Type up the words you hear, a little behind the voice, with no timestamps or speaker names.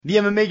The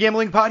MMA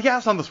Gambling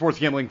Podcast on the Sports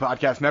Gambling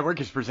Podcast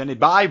Network is presented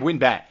by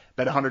WynnBET.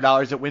 Bet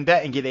 $100 at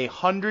WynnBET and get a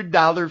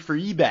 $100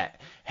 free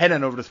bet. Head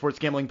on over to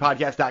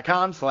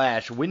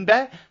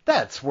sportsgamblingpodcast.com/WynnBET.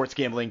 That's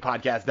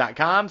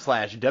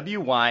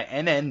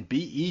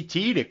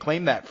sportsgamblingpodcast.com/WYNNBET to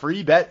claim that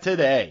free bet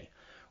today.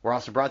 We're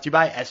also brought to you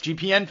by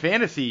SGPN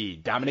Fantasy.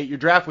 Dominate your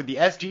draft with the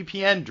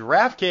SGPN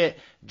Draft Kit.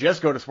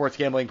 Just go to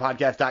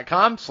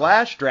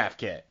sportsgamblingpodcast.com/draft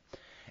kit.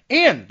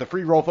 And the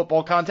free roll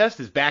football contest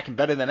is back and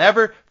better than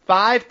ever.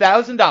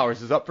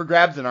 $5,000 is up for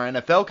grabs in our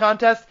NFL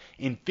contest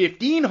and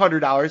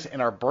 $1,500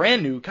 in our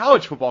brand new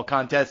college football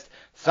contest.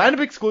 Sign up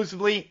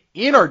exclusively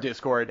in our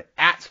Discord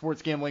at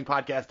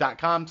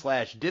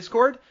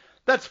sportsgamblingpodcast.com/discord.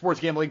 That's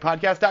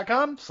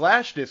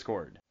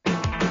sportsgamblingpodcast.com/discord.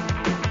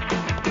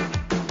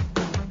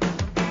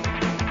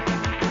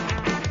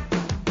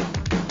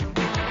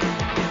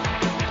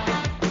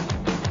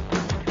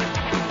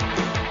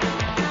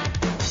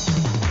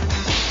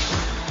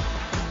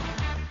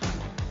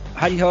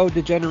 Howdy ho,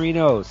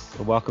 DeGenerinos.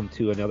 Welcome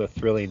to another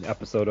thrilling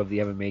episode of the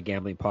MMA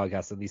Gambling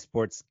Podcast on the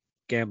Sports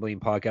Gambling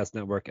Podcast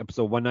Network,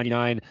 episode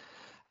 199.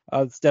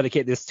 Let's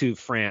dedicate this to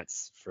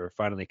France for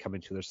finally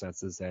coming to their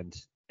senses and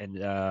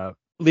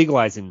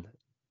legalizing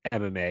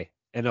MMA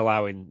and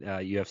allowing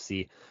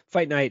UFC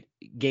Fight Night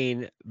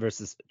Gane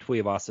versus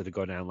Tuivasa to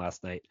go down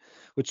last night,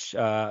 which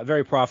a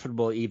very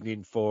profitable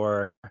evening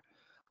for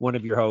one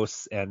of your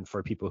hosts and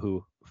for people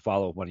who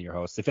follow one of your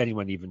hosts, if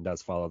anyone even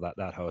does follow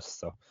that host.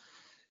 So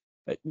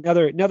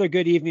another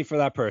good evening for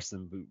that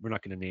person. We're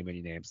not going to name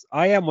any names.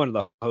 I am one of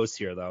the hosts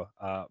here, though.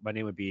 My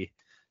name would be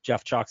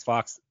Jeff Chalks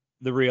Fox,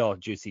 the real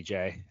Juicy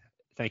J.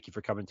 Thank you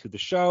for coming to the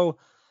show.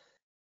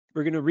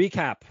 We're going to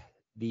recap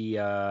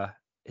the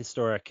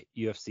historic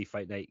UFC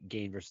Fight Night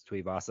Gane versus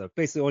Tuivasa.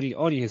 Basically,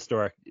 only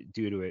historic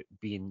due to it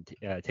being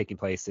taking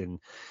place in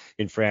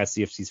France,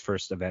 the UFC's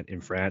first event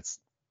in France.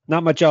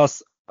 Not much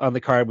else on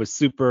the card was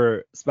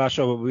super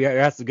special. We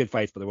had some good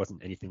fights, but there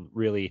wasn't anything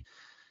really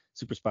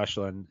super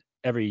special. And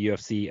every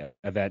UFC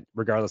event,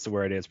 regardless of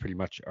where it is, pretty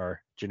much are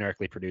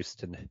generically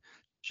produced and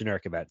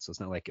generic events. So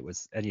it's not like it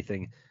was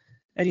anything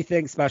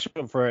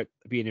special for it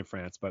being in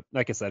France. But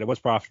like I said, it was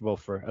profitable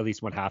for at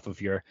least one half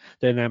of your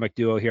dynamic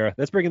duo here.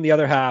 Let's bring in the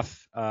other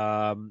half.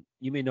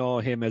 You may know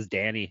him as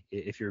Danny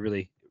if you're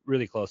really,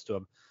 really close to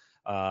him.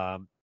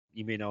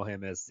 You may know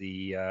him as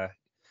the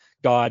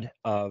god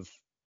of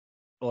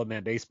old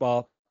man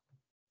baseball.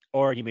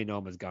 Or you may know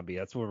him as Gumby.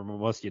 That's where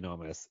most of you know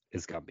him as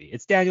is Gumby.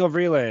 It's Daniel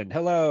Vreeland.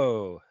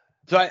 Hello.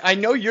 So I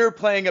know you're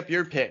playing up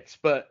your picks,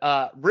 but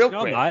real quick.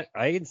 No, I'm not.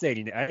 I didn't say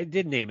anything. I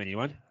didn't name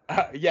anyone.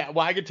 Yeah,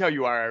 well, I can tell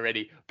you are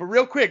already. But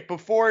real quick,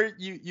 before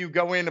you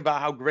go in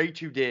about how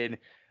great you did,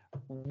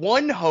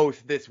 one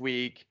host this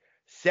week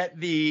set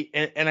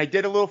and I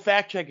did a little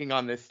fact checking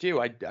on this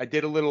too. I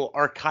did a little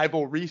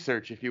archival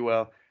research, if you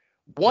will.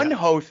 One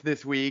host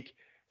this week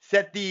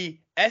set the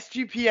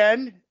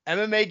SGPN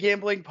MMA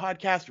Gambling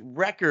Podcast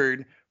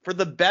record for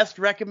the best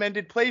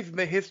recommended plays in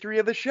the history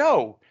of the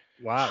show.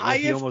 Wow,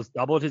 he almost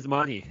doubled his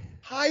money.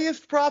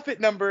 Highest profit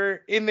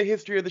number in the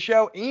history of the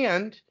show,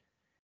 and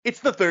it's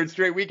the third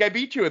straight week I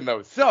beat you in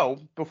those.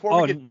 So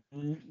before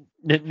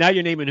now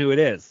you're naming who it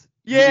is.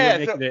 Yeah.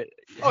 We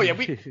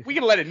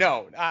can let it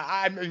know.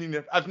 I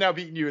mean, I've now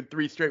beaten you in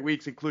 3 straight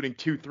weeks, including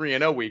 2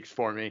 3-0 weeks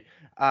for me.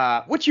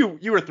 Which you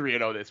were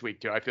 3-0 this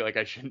week too. I feel like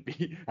I shouldn't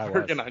be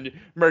merking on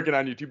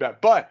you too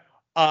bad. But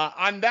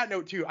on that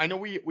note too, I know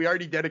we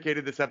already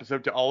dedicated this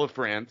episode to all of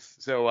France.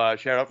 So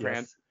shout out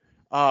France.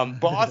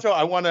 But also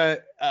I want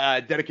to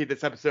dedicate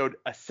this episode,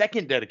 a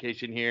second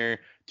dedication here,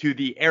 to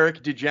the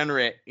Eric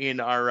Degenerate in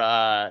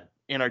our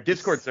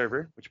Discord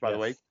server, which by the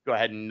way, go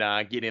ahead and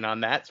get in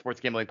on that,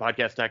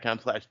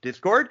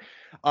 sportsgamblingpodcast.com/discord.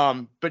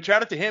 But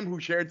shout out to him who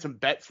shared some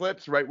bet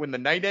slips right when the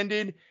night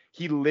ended.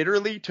 He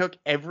literally took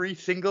every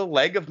single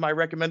leg of my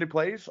recommended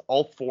plays,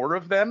 all 4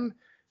 of them,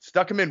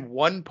 stuck them in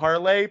one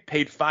parlay,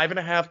 paid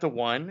 5.5 to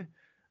 1.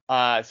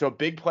 So a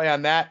big play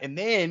on that. And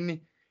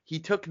then he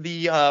took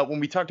the when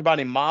we talked about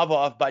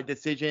Imavov by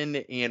decision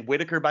and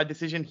Whitaker by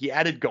decision, he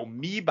added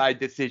Gomi by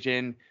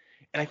decision.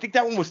 And I think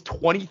that one was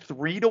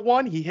 23 to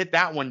 1. He hit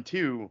that one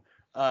too.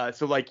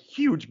 So like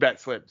huge bet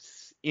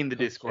slips in the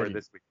Discord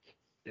this week.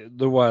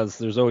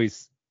 There's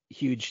always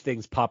huge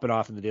things popping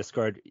off in the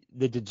Discord.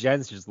 The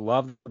Degens just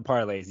love the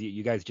parlays.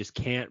 You guys just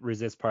can't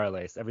resist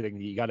parlays.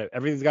 Everything's got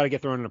to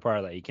get thrown in a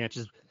parlay. You can't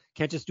just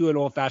do an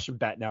old fashioned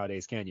bet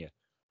nowadays, can you?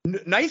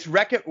 Nice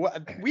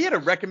we had a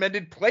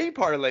recommended play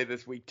parlay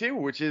this week too,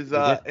 which is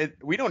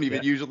we don't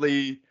even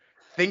usually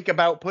think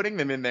about putting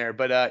them in there,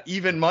 but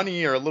even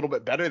money or a little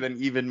bit better than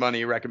even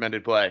money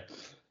recommended play.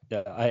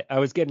 Yeah, I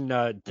was getting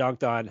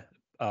dunked on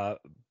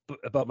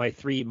about my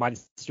 3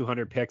 minus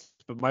 200 picks,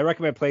 but my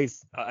recommended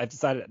plays, I've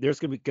decided there's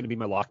going to be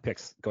my lock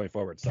picks going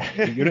forward. So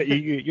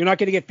you're not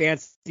going to get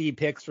fancy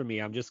picks from me.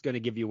 I'm just going to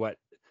give you what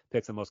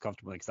picks I'm most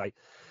comfortable in, because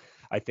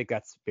I think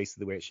that's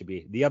basically the way it should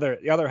be. The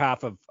other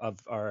half of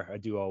our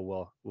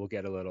duo will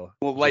get a little.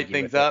 We'll light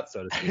things up.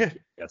 So to speak.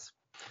 Yes.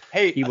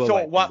 Hey,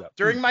 so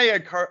during my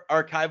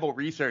archival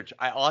research,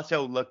 I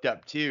also looked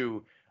up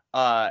too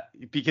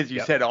because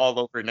you said all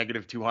over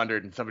negative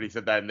 200, and somebody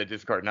said that in the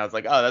Discord, and I was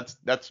like, oh,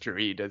 that's true.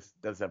 He does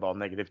have all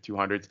negative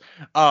 200s.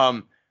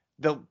 Over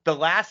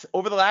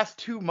the last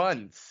 2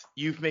 months,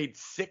 you've made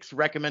 6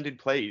 recommended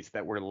plays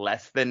that were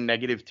less than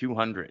negative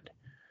 200.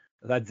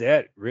 That's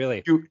it,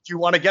 really. Do you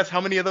want to guess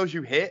how many of those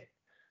you hit?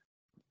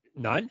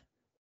 None.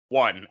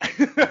 1.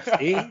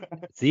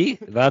 See,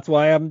 that's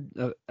why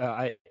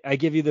I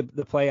give you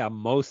the play I'm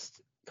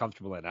most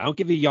comfortable in. I don't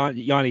give you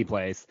Yanni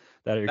plays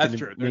that are going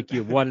to make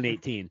you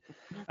 1-18.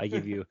 I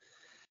give you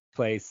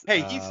plays.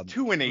 Hey, he's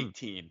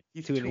 2-18.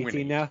 He's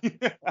 2-18 now.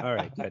 All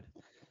right, good.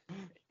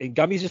 And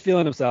Gummy's just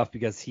feeling himself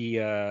because he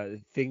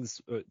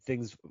things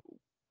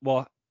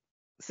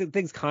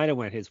kind of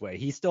went his way.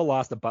 He still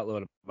lost a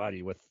buttload of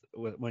money with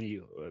when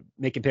you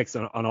making picks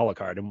on a la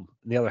carte, and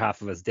the other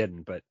half of us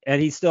didn't.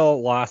 And he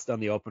still lost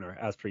on the opener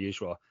as per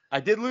usual. I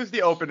did lose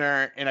the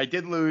opener, and I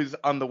did lose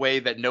on the way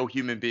that no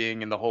human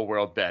being in the whole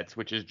world bets,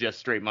 which is just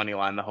straight money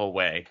line the whole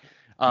way.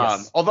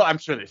 Yes. Although I'm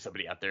sure there's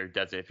somebody out there who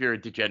does it. If you're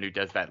a degen who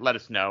does that, let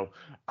us know.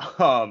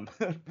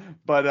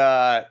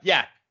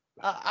 Yeah,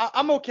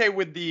 I'm okay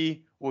with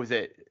the, what was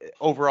it?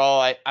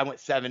 Overall, I went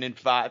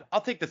 7-5.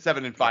 I'll take the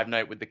 7-5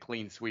 night with the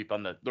clean sweep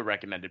on the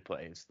recommended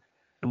plays.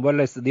 And what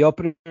did I say? The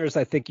openers,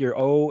 I think you're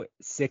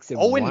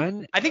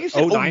 0-6-1. I think you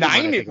said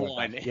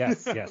 0-9-1.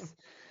 Yes.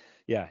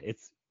 Yeah,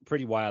 it's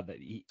pretty wild that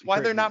that's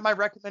why they're not my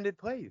recommended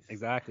plays.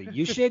 Exactly.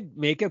 You should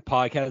make a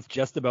podcast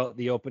just about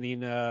the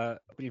opening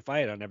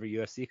fight on every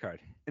UFC card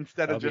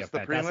instead of just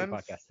the prelims.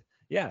 Podcast.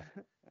 Yeah,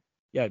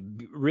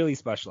 really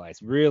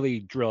specialized,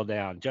 really drill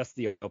down just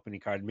the opening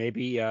card.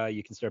 Maybe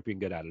you can start being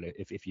good at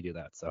it if you do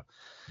that. So,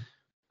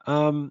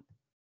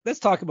 let's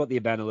talk about the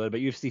event a little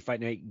bit. UFC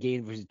Fight Night,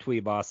 Gane versus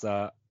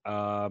Tuivasa.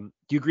 Do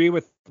you agree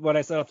with what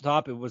I said off the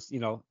top? It was,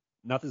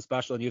 nothing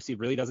special, and UFC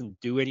really doesn't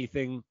do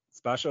anything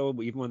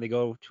special, even when they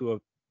go to a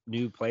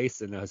new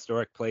place and a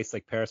historic place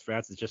like Paris,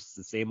 France. It's just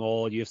the same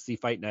old UFC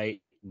Fight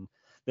Night, and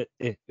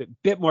a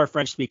bit more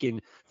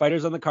French-speaking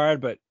fighters on the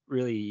card, but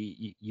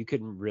really you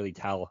couldn't really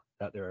tell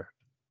that they're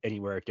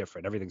anywhere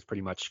different. Everything's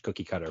pretty much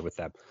cookie cutter with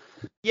them.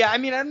 Yeah, I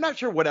mean, I'm not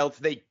sure what else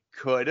they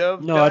could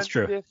have done that's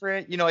true.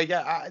 Different.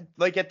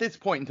 Like at this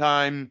point in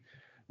time,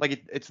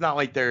 like it's not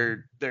like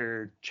they're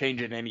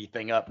changing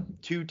anything up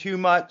too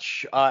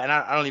much, and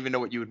I don't even know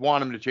what you would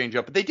want them to change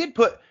up. But they did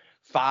put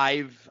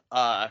 5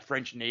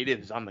 French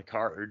natives on the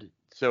card,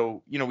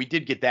 so we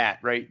did get that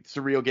right.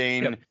 Ciryl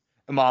Gane,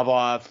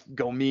 Imavov,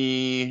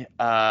 Gomi,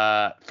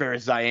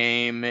 Fares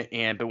Ziam,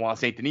 and Benoit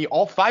Saint Denis,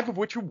 all 5 of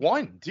which are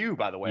won too.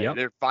 By the way,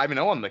 they're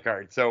 5-0 on the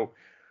card, so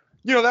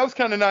that was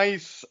kind of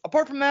nice.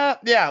 Apart from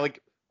that,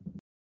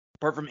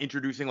 apart from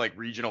introducing like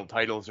regional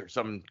titles or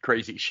some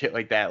crazy shit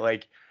like that,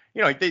 like.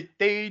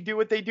 They do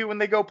what they do when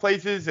they go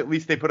places. At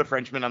least they put a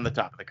Frenchman on the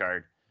top of the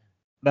card.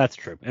 That's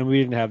true. And we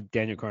didn't have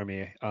Daniel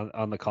Cormier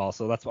on the call.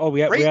 So that's we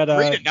had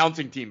great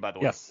announcing team, by the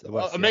way. Yes, it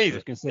was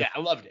amazing. Yeah,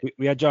 I loved it.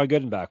 We had John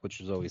Gooden back, which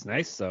was always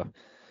nice. So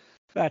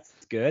that's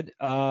good.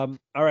 All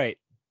right.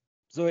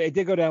 So it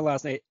did go down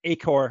last night.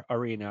 Accor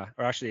Arena,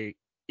 or actually,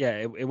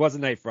 it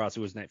wasn't night for us.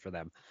 It was night for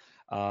them.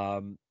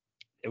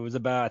 It was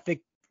about, I think,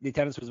 the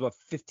attendance was about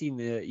 15.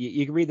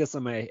 You can read this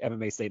on my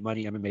MMA site,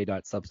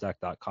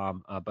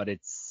 moneymma.substack.com. But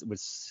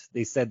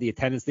they said the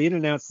attendance, they didn't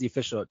announce the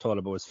official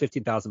total, but it was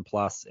 15,000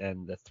 plus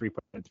and the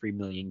 3.3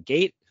 million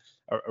gate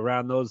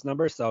around those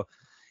numbers. So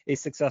a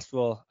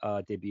successful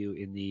debut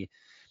in the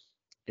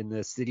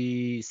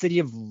city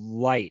of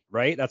light,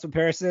 right? That's what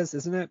Paris is,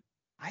 isn't it?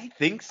 I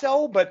think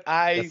so, but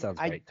that sounds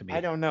right to me.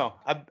 I don't know.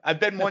 I've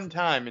been one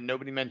time and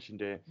nobody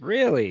mentioned it.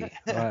 Really?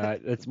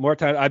 It's more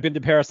time. I've been to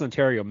Paris,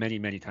 Ontario many,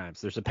 many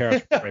times. There's a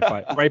Paris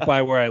right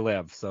by where I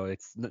live, so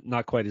it's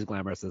not quite as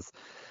glamorous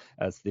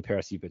as the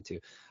Paris you've been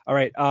to. All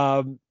right,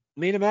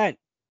 main event.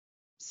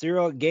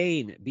 Ciryl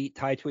Gane beat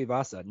Tai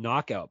Tuivasa,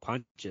 knockout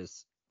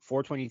punches,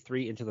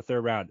 4:23 into the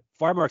third round.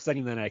 Far more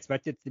exciting than I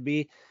expected it to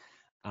be.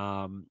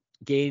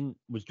 Gane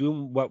was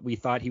doing what we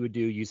thought he would do,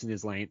 using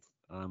his length.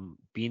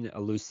 Being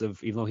elusive,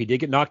 even though he did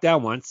get knocked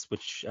down once,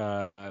 which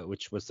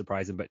was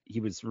surprising, but he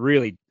was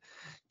really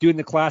doing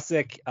the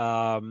classic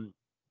go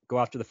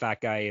after the fat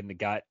guy in the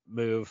gut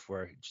move,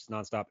 where just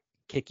nonstop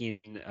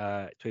kicking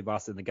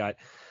Tuivasa in the gut.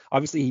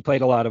 Obviously, he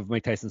played a lot of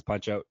Mike Tyson's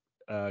Punch Out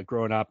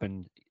growing up,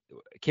 and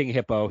King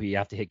Hippo, you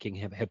have to hit King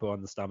Hippo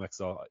in the stomach.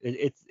 So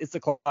it's a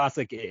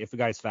classic. If a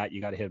guy's fat,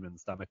 you got to hit him in the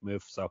stomach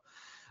move. So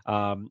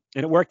and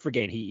it worked for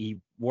Gane. He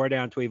wore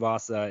down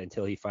Tuivasa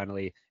until he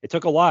finally. It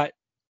took a lot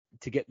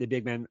to get the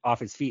big man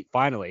off his feet.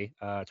 Finally,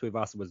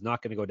 Tuivasa was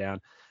not going to go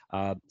down.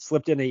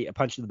 Slipped in a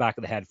punch in the back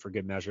of the head for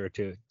good measure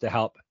to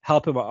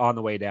help him on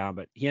the way down,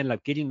 but he ended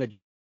up getting the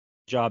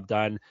job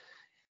done.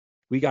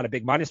 We got a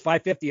big minus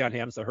 550 on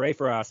him, so hooray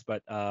for us.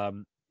 But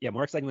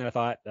more exciting than I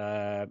thought.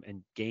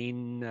 And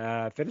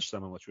Gane finished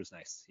someone, which was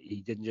nice.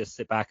 He didn't just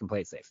sit back and play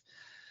it safe.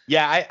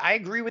 Yeah, I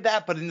agree with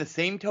that. But in the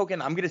same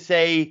token, I'm going to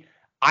say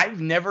I've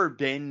never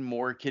been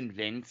more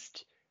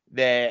convinced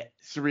that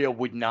Ciryl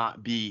would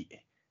not beat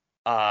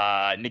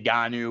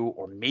Ngannou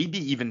or maybe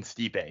even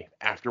Stipe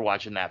after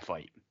watching that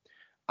fight.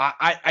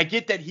 I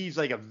get that he's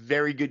like a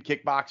very good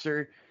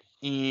kickboxer,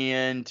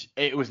 and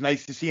it was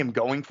nice to see him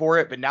going for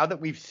it. But now that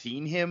we've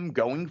seen him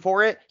going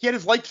for it, he had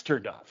his lights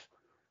turned off.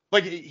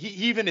 Like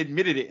he even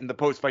admitted it in the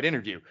post-fight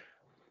interview.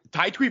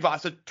 Tai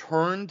Tuivasa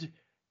turned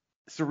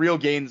Ciryl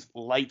Gane's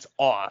lights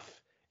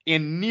off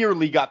and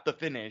nearly got the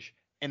finish.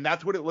 And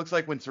that's what it looks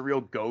like when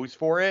Ciryl goes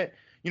for it.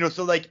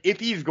 So like if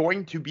he's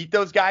going to beat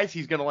those guys,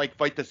 he's going to like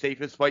fight the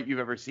safest fight you've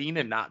ever seen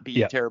and not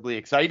be terribly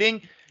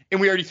exciting.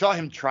 And we already saw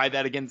him try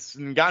that against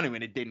Ngannou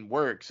and it didn't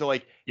work. So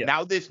like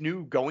now this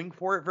new going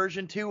for it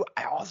version 2,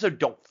 I also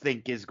don't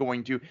think is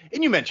going to,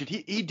 and you mentioned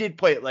he did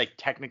play it like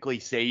technically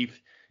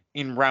safe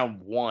in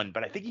round 1,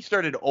 but I think he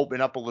started to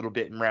open up a little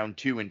bit in round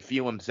 2 and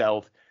feel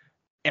himself.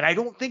 And I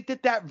don't think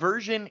that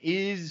version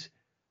is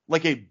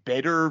like a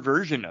better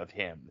version of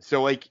him.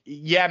 So like,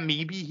 yeah,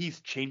 maybe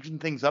he's changing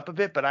things up a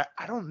bit, but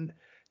I don't.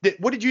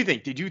 What did you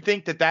think? Did you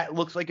think that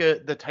looks like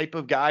the type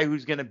of guy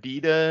who's going to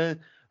beat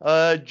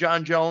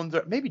John Jones,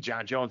 or maybe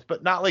John Jones,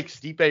 but not like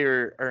Stipe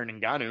or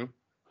Ngannou?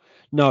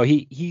 No,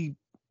 he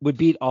would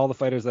beat all the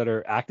fighters that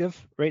are active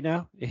right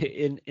now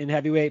in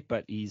heavyweight,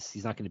 but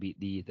he's not going to beat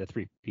the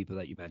 3 people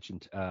that you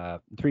mentioned.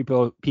 3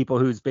 people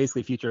whose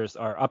basically futures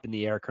are up in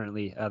the air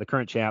currently. The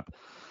current champ,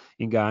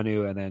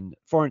 Ngannou, and then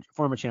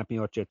former champ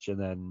Miocic, and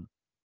then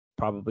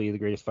probably the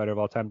greatest fighter of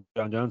all time,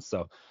 John Jones.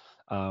 So,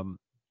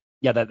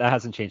 that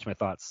hasn't changed my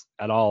thoughts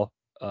at all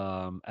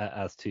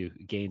as to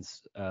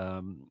Gane's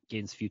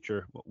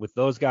future with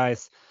those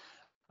guys.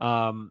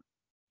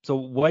 So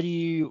what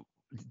did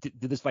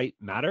this fight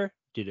matter?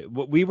 Did it?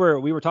 We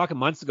were talking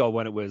months ago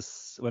when it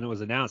was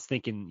announced,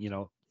 thinking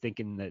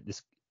that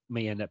this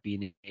may end up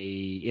being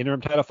a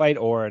interim title fight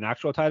or an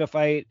actual title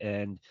fight,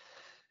 and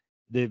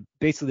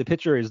basically the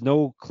picture is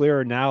no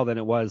clearer now than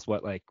it was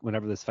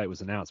whenever this fight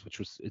was announced, which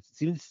was, it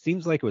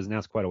seems like it was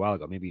announced quite a while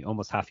ago, maybe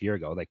almost half a year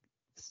ago. Like,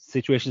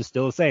 situation is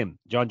still the same.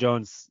 John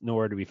Jones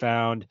nowhere to be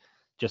found,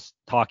 just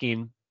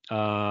talking.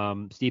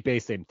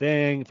 Stipe, same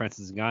thing.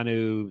 Francis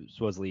Ngannou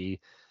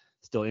supposedly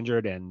still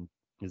injured and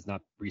is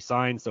not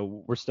re-signed,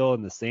 so we're still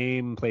in the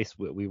same place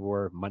we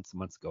were months and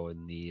months ago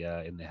in the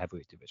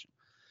heavyweight division.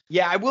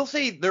 Yeah, I will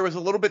say there was a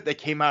little bit that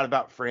came out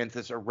about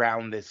Francis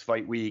around this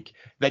fight week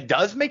that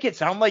does make it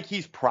sound like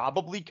he's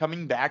probably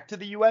coming back to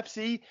the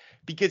UFC,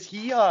 because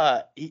he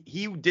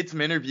did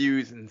some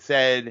interviews and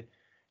said,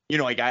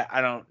 like,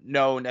 I don't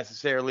know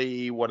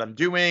necessarily what I'm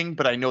doing,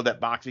 but I know that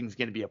boxing is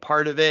going to be a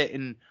part of it,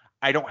 and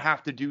I don't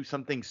have to do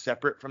something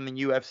separate from the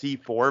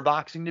UFC for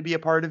boxing to be a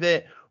part of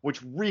it,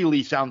 which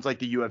really sounds like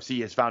the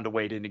UFC has found a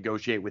way to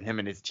negotiate with him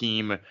and his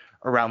team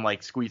around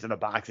like squeezing a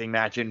boxing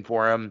match in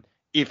for him.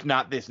 If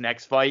not this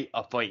next fight,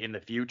 a fight in the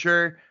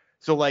future.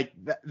 So like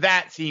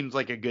that seems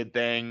like a good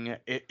thing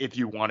if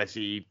you want to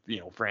see,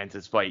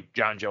 Francis fight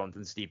John Jones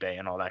and Stipe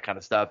and all that kind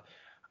of stuff.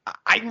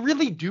 I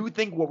really do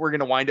think what we're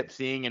going to wind up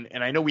seeing,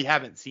 and I know we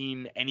haven't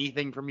seen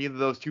anything from either of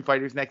those 2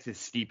 fighters next, is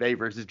Stipe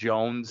versus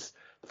Jones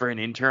for an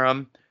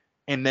interim.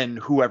 And then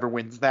whoever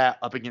wins that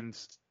up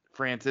against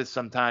Francis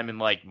sometime in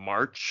like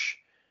March,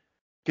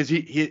 because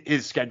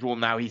his schedule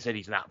now, he said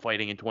he's not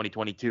fighting in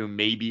 2022,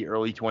 maybe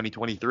early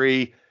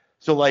 2023.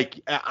 So like,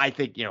 I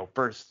think,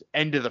 first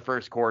end of the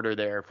first quarter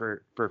there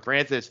for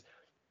Francis.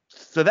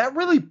 So that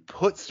really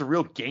puts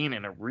Ciryl Gane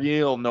in a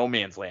real no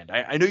man's land.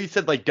 I know you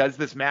said like, does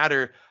this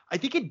matter? I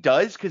think it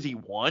does, because he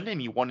won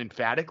and he won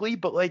emphatically,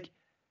 but like,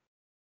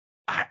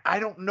 I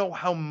don't know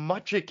how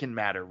much it can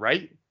matter,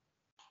 right?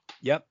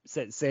 Yep,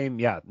 same.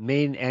 Yeah,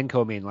 main and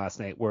co-main last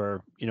night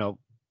were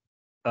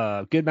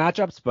good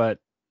matchups, but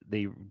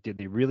did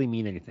they really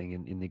mean anything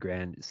in the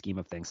grand scheme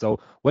of things? So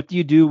what do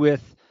you do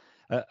with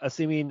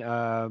assuming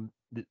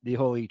the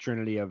holy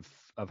trinity of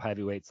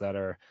heavyweights that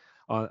are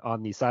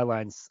on the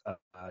sidelines?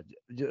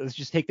 Let's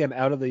just take them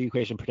out of the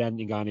equation. Pretend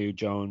Ngannou,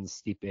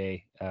 Jones,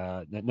 Stipe,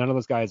 none of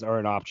those guys are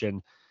an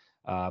option.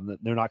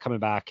 They're not coming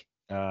back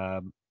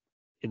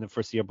in the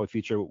foreseeable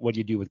future. What do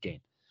you do with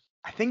Gane?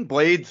 I think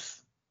Blaydes.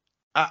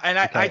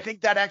 I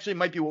think that actually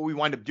might be what we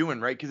wind up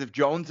doing, right? Because if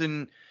Jones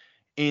and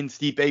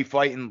Stipe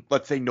fight in,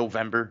 let's say,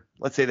 November,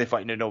 let's say they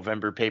fight in a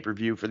November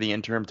pay-per-view for the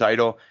interim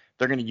title,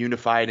 they're going to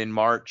unify it in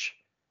March.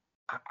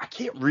 I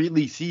can't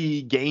really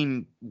see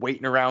Gane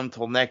waiting around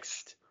till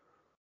next,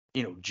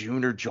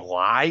 June or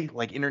July.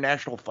 Like,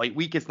 International Fight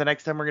Week is the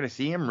next time we're going to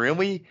see him,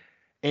 really.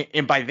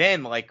 And by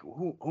then, like,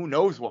 who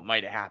knows what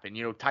might have happened?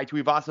 Tai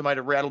Tuivasa might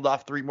have rattled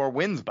off 3 more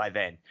wins by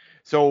then.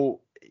 So,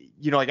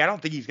 I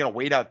don't think he's going to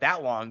wait out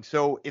that long.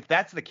 So if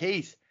that's the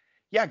case,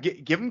 yeah,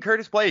 give him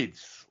Curtis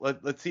Blaydes.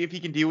 Let's see if he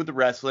can deal with the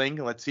wrestling.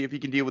 Let's see if he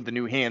can deal with the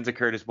new hands of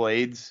Curtis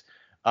Blaydes.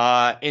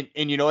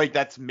 And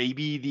that's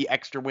maybe the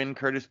extra win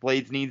Curtis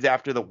Blaydes needs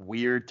after the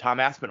weird Tom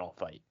Aspinall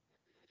fight.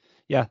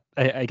 Yeah,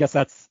 I guess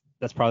that's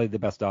probably the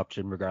best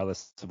option,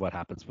 regardless of what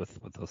happens with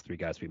those 3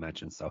 guys we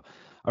mentioned. So,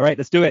 all right,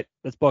 let's do it.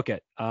 Let's book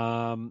it.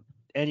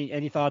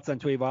 Any thoughts on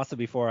Tuivasa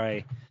before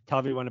I tell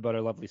everyone about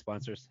our lovely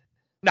sponsors?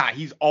 Nah,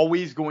 he's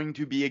always going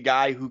to be a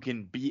guy who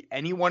can beat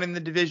anyone in the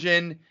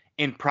division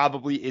and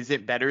probably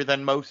isn't better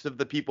than most of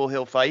the people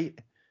he'll fight.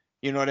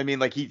 You know what I mean?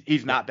 Like,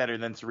 he's not better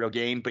than Ciryl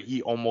Gane, but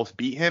he almost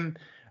beat him.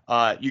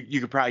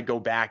 You could probably go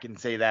back and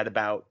say that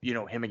about,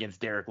 him against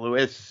Derek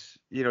Lewis.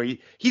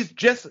 he's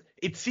just,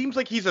 it seems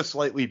like he's a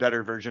slightly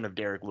better version of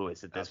Derek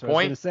Lewis at this point. I was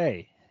going point. to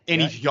say.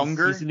 And he's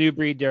younger. He's a new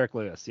breed Derek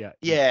Lewis. Yeah.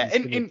 Yeah.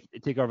 And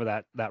take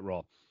over that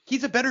role.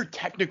 He's a better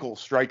technical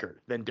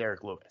striker than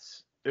Derek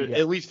Lewis,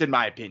 at least in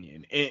my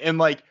opinion. And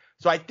like,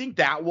 so I think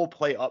that will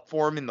play up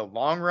for him in the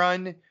long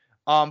run.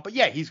 But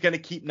yeah, he's going to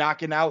keep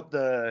knocking out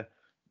the,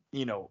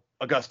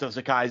 Augusto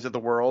Sakai's of the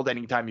world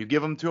anytime you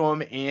give him to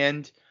him.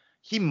 And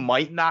he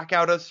might knock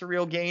out a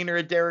Cyril Gain or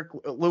a Derek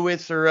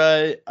Lewis or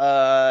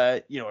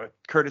a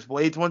Curtis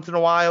Blades once in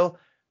a while.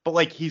 But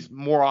like, he's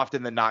more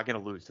often than not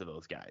going to lose to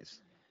those guys.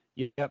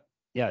 Yep.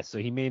 Yeah. So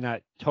he may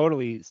not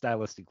totally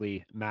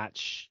stylistically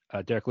match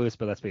Derek Lewis,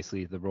 but that's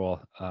basically the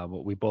role.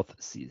 What we both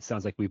see,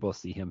 sounds like we both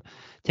see him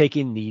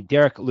taking the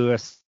Derek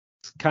Lewis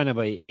kind of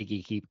a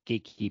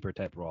gatekeeper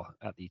type role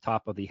at the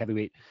top of the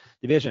heavyweight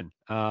division,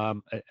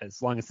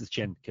 as long as his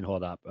chin can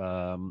hold up,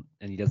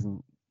 and he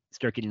doesn't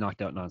start getting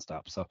knocked out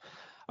nonstop. So,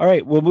 all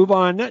right, we'll move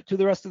on to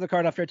the rest of the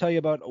card after I tell you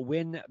about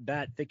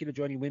WynnBET. Thank you for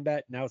joining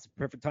WynnBET. Now is the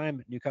perfect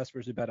time. New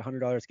customers who bet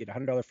 $100 get a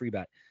 $100 free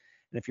bet.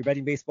 And if you're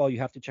betting baseball, you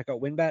have to check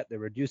out WynnBET. The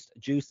reduced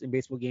juice in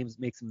baseball games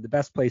makes them the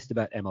best place to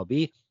bet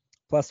MLB.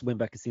 Plus,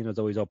 WynnBET Casino is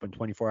always open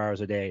 24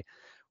 hours a day,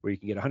 where you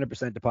can get a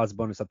 100% deposit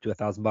bonus up to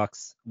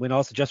 $1,000. Wynn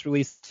also just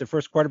released their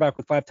first quarterback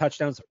with 5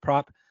 touchdowns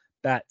prop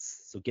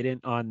bets. So get in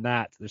on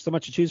that. There's so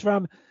much to choose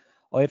from.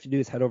 All you have to do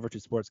is head over to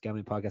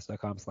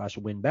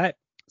sportsgamblingpodcast.com/WynnBET.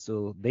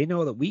 So they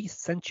know that we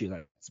sent you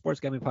that.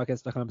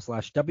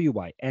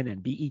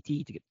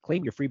 sportsgamblingpodcast.com/WYNNBET to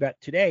claim your free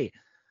bet today.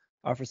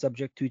 Offer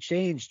subject to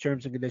change.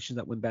 Terms and conditions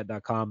at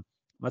wynnbet.com.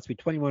 Must be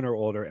 21 or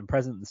older and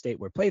present in the state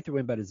where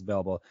playthrough WynnBET is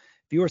available.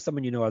 If you or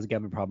someone you know has a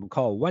gambling problem,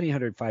 call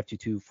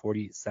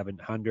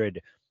 1-800-522-4700.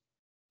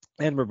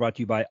 And we're brought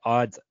to you by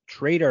Odds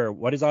Trader.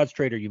 What is Odds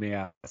Trader, you may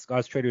ask?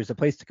 Odds Trader is a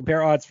place to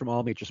compare odds from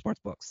all major sports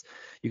books.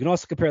 You can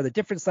also compare the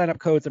different sign-up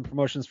codes and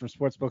promotions from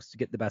sports books to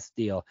get the best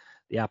deal.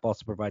 The app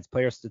also provides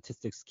player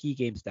statistics, key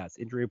game stats,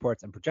 injury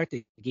reports, and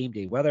projected game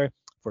day weather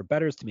for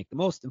bettors to make the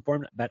most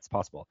informed bets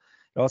possible.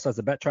 It also has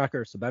a bet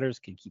tracker so bettors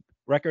can keep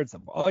records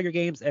of all your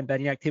games and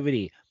betting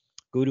activity.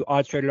 Go to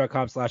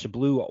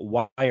oddstrader.com/blue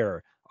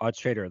wire. Odds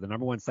Trader, the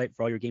number one site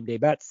for all your game day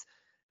bets.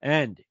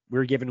 And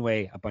we're giving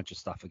away a bunch of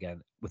stuff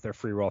again with our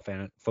free roll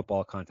fan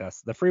football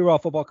contests. The free roll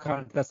football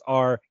contests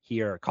are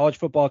here. College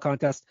football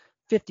contest,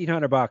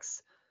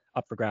 $1,500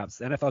 up for grabs.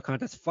 NFL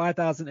contest,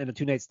 $5,000 and a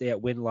 2-night stay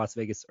at Wynn Las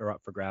Vegas are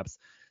up for grabs.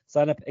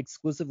 Sign up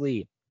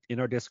exclusively in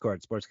our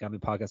Discord,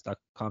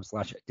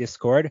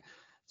 sportsgamblingpodcast.com/Discord,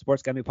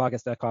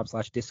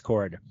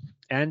 sportsgamblingpodcast.com/Discord.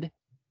 And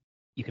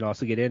you can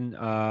also get in.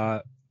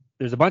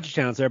 There's a bunch of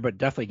channels there, but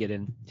definitely get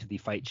into the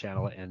fight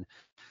channel and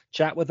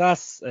chat with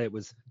us. It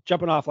was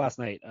jumping off last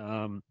night.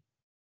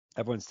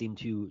 Everyone seemed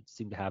to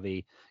have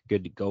a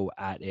good go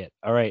at it.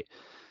 All right.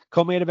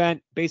 Co-main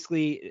event.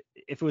 Basically,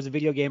 if it was a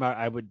video game,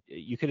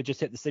 you could have just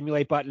hit the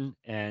simulate button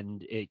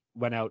and it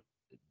went out.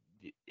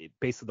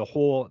 Basically,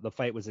 the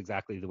fight was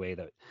exactly the way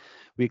that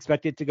we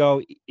expected it to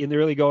go. In the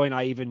early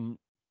going,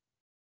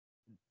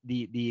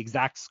 the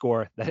exact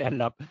score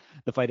that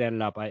the fight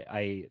ended up,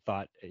 I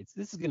thought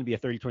this is going to be a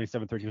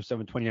 30-27,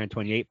 30-27,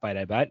 29-28 fight,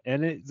 I bet.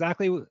 And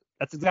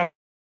that's exactly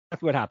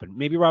what happened.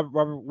 Maybe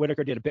Robert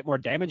Whittaker did a bit more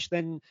damage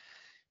than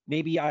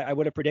maybe I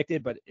would have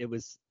predicted, but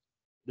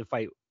the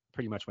fight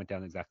pretty much went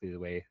down exactly the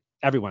way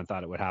everyone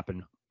thought it would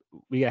happen.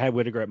 We had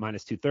Whittaker at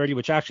 -230,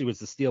 which actually was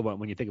the steal one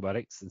when you think about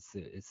it, since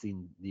it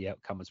seemed the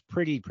outcome was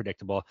pretty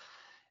predictable.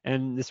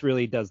 And this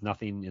really does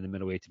nothing in the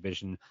middleweight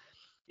division.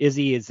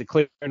 Izzy is a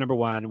clear number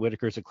 1.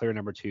 Whittaker's a clear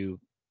number 2.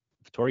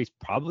 Vettori's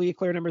probably a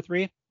clear number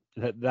 3.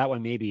 That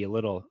one may be a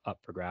little up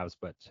for grabs,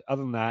 but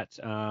other than that,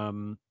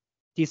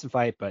 decent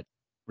fight, but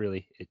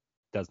really it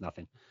does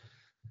nothing.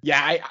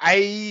 Yeah,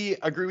 I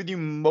agree with you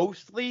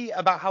mostly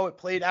about how it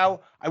played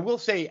out. I will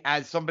say,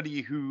 as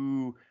somebody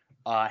who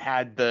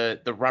had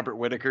the Robert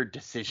Whittaker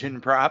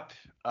decision prop.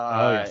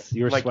 Yes,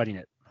 you were sweating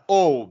it.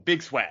 Oh,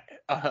 big sweat.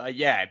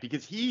 Yeah,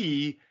 because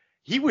he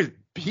was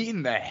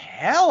beating the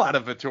hell out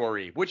of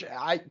Vettori, which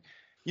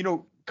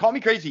call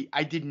me crazy,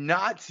 I did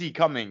not see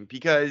coming,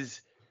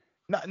 because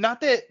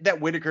not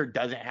that Whittaker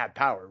doesn't have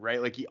power,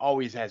 right? Like, he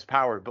always has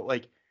power, but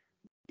like,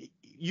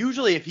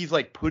 usually if he's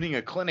like putting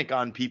a clinic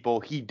on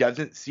people, he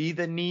doesn't see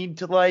the need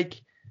to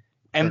like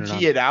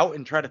empty it out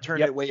and try to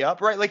turn it way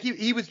up, right? Like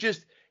he was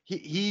just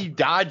he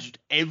dodged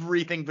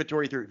everything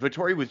Vettori threw.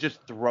 Vettori was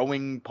just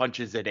throwing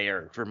punches at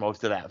air for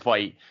most of that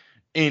fight,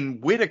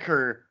 and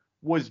Whittaker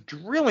was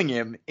drilling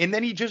him, and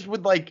then he just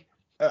would like,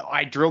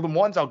 I drilled him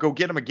once, I'll go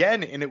get him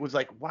again, and it was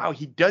like, wow,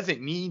 he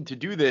doesn't need to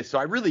do this. So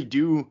I really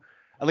do,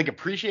 I like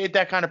appreciate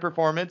that kind of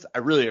performance. I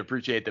really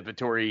appreciate that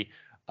Vettori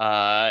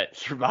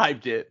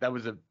survived it. That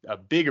was a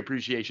big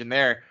appreciation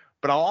there.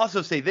 But I'll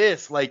also say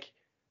this, like,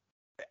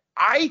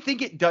 I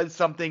think it does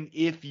something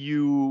if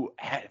you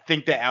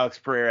think that Alex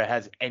Pereira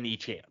has any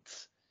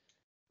chance.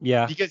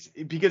 Yeah.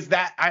 Because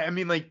that, I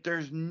mean, like,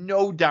 there's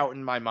no doubt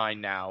in my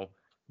mind now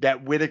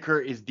that Whittaker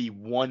is the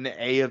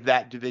 1A of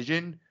that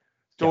division.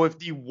 So if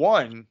the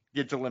 1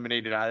 gets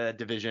eliminated out of that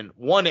division,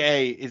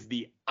 1A is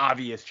the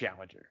obvious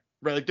challenger,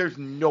 right? Like, there's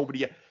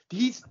nobody.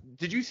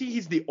 Did you see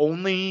he's the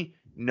only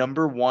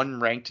number one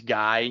ranked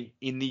guy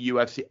in the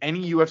UFC,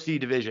 any UFC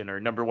division, or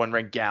number one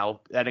ranked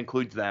gal, that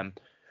includes them,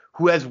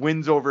 who has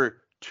wins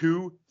over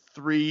 2,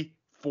 3,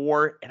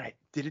 4, and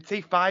did it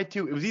say 5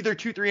 too? It was either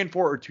 2, 3, and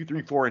 4 or 2,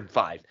 3, 4, and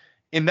 5.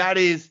 And that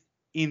is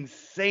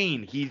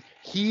insane.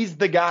 He's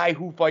the guy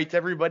who fights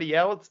everybody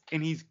else,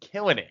 and he's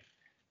killing it.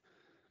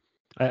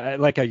 I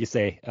like how you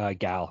say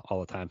gal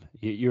all the time.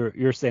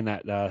 You're saying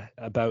that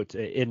about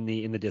in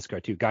the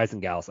Discord too, guys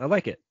and gals. I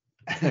like it.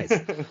 It's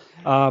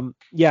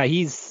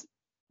nice.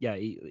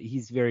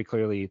 He's very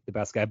clearly the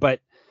best guy.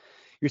 But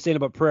you're saying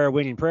about Pereira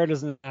winning. Pereira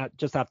doesn't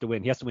just have to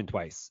win. He has to win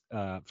twice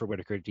for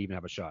Whittaker to even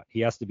have a shot.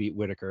 He has to beat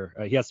Whittaker.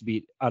 He has to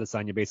beat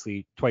Adesanya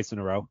basically twice in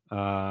a row.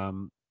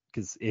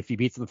 Because if he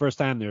beats him the first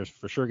time, there's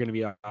for sure going to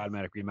be an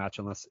automatic rematch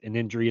unless an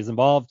injury is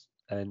involved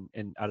and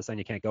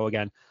Adesanya can't go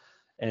again.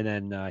 And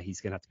then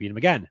he's going to have to beat him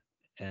again.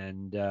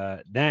 And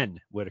then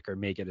Whittaker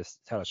may get his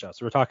title shot.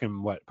 So we're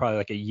talking, probably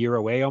like a year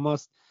away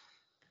almost?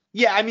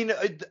 Yeah, I mean,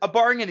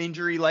 barring an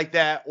injury like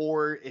that,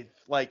 or if,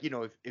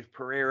 if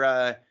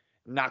Pereira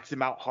knocks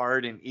him out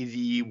hard and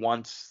Izzy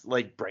wants,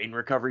 brain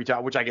recovery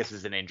time, which I guess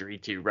is an injury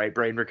too, right?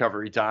 Brain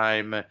recovery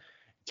time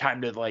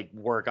to,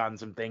 work on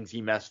some things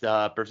he messed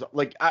up or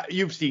something.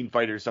 You've seen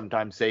fighters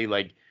sometimes say,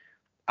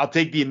 I'll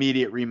take the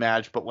immediate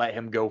rematch, but let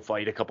him go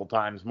fight a couple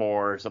times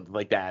more or something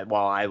like that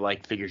while I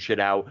figure shit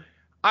out.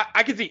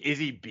 I could see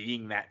Izzy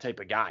being that type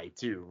of guy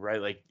too,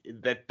 right?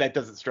 That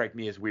doesn't strike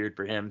me as weird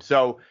for him.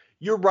 So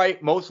you're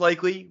right. Most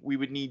likely we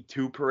would need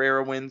 2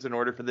 Pereira wins in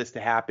order for this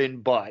to happen,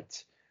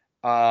 but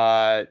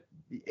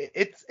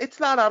it's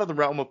not out of the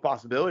realm of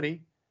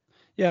possibility.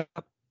 Yeah,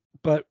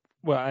 but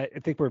I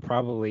think we're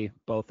probably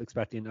both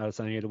expecting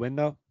Adesanya to win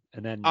though,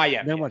 and then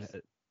what?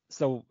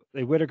 So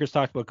Whittaker's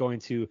talked about going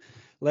to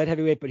light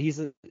heavyweight, but he's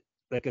a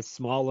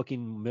small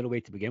looking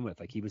middleweight to begin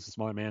with. He was a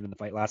smaller man in the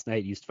fight last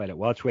night. He used to fight at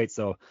welterweight.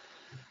 So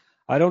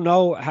I don't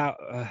know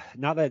how,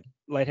 not that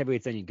light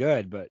heavyweight's any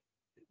good, but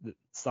the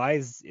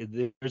size,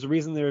 there's a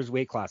reason there's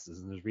weight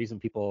classes, and there's a reason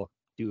people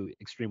do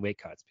extreme weight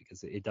cuts,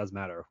 because it does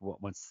matter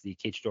once the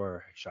cage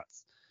door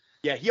shuts.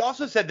 Yeah, he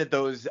also said that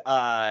those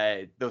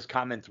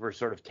comments were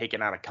sort of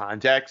taken out of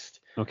context.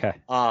 Okay.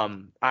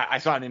 I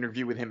saw an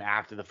interview with him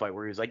after the fight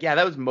where he was like, yeah,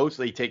 that was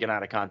mostly taken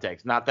out of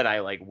context. Not that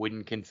I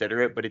wouldn't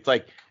consider it, but it's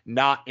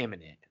not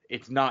imminent.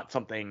 It's not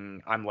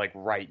something I'm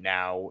right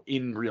now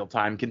in real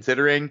time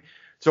considering.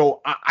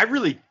 So I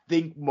really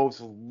think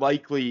most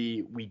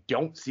likely we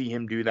don't see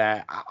him do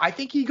that. I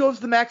think he goes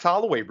the Max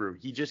Holloway route.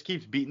 He just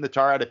keeps beating the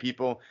tar out of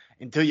people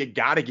until you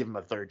got to give him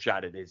a third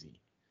shot at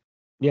Izzy.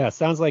 Yeah,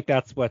 sounds like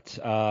that's what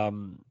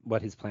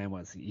his plan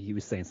was. He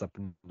was saying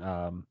something.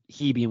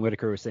 He being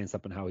Whittaker was saying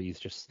something how he's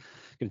just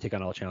going to take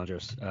on all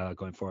challengers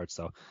going forward.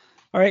 So,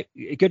 all right,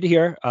 good to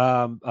hear.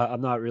 I'm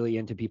not really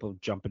into people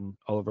jumping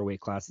all over weight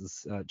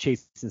classes,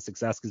 chasing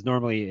success, because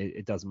normally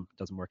it doesn't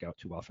work out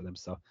too well for them.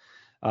 So,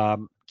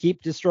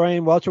 keep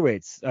destroying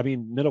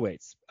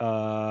middleweights.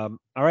 All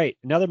right,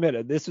 another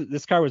middle.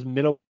 This card was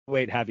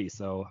middleweight heavy.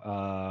 So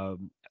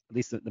at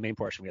least the main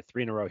portion, we have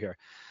 3 in a row here.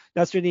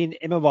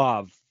 Nasruddin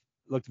Imavov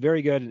looked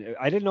very good.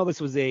 I didn't know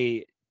this was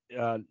a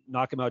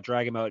knock him out,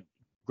 drag him out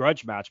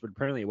grudge match, but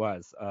apparently it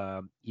was.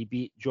 He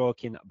beat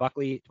Joaquin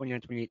Buckley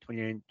 29-28,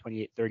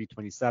 29-28,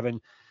 30-27.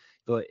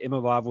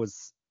 Imavov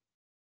was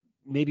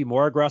maybe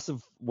more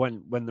aggressive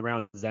when the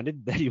rounds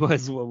ended than he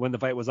was when the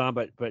fight was on,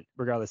 but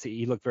regardless,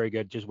 he looked very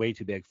good, just way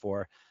too big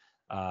for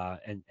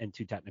and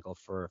too technical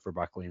for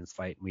Buckley in this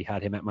fight. We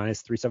had him at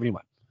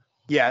 -371.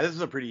 Yeah, this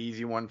is a pretty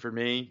easy one for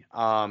me,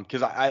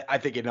 because I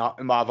think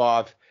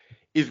Imavov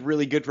is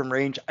really good from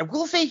range. I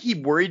will say he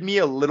worried me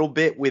a little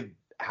bit with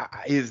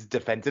his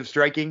defensive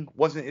striking.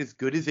 Wasn't as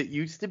good as it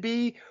used to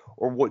be,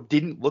 or what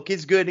didn't look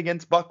as good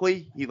against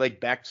Buckley. He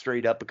backed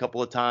straight up a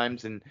couple of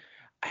times, and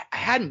I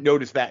hadn't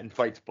noticed that in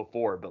fights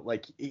before,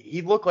 but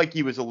he looked like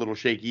he was a little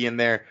shaky in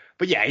there.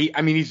 But yeah,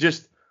 he's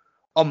just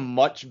a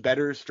much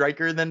better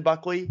striker than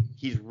Buckley.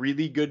 He's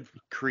really good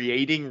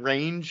creating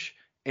range,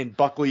 and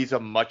Buckley's a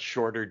much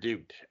shorter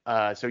dude.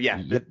 So yeah,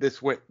 Yep.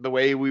 this went the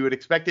way we would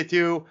expect it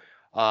to.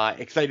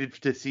 Excited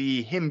to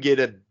see him get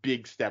a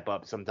big step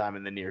up sometime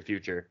in the near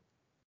future.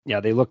 Yeah,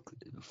 they look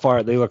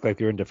like they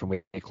were in different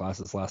weight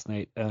classes last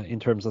night in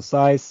terms of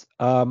size.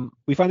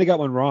 We finally got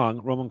one wrong.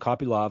 Roman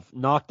Kopylov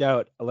knocked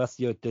out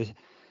Alessio De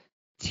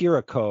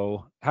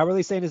Tirico. How were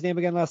they saying his name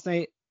again last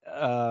night?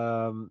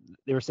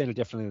 They were saying it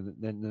differently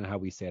than how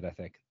we say it, I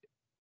think.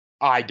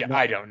 I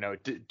don't know.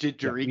 Did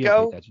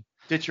Jericho?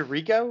 Did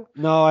Jericho?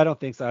 No, I don't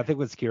think so. I think it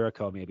was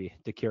Kiriko, maybe.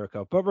 De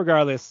Kiriko. But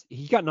regardless,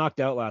 he got knocked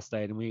out last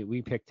night, and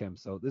we picked him.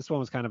 So this one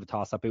was kind of a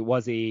toss-up. It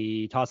was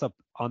a toss-up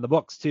on the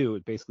books,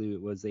 too.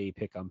 It was a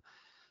pick-em.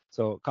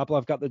 So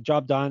Kopylov got the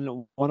job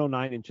done,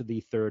 109 into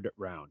the 3rd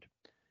round.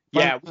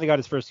 Finally got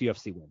his first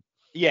UFC win.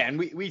 Yeah, and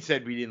we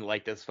said we didn't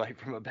like this fight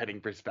from a betting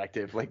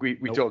perspective. We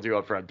Nope. told you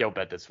up front, don't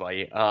bet this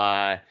fight.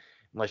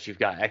 Unless you've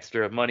got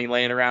extra money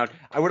laying around.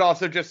 I would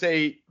also just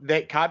say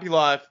that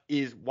Kopylov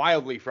is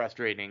wildly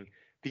frustrating,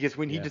 because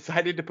when he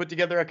decided to put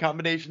together a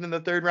combination in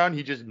the 3rd round,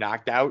 he just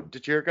knocked out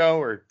Chirico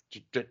or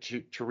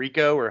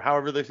Chirico or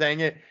however they're saying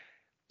it.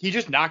 he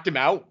just knocked him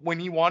out when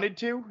he wanted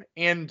to,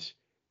 and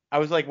I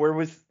was like, where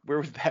was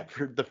that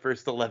for the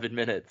first 11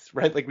 minutes,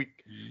 right? Like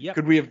Yep.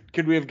 could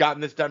we have gotten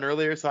this done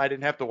earlier so I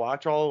didn't have to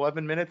watch all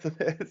 11 minutes of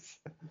this?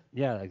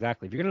 Yeah,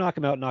 exactly. If you're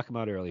gonna knock him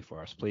out early for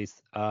us,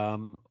 please.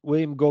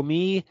 William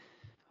Gomis,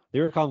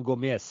 they were calling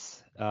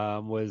Gomis,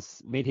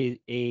 was made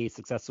a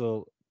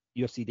successful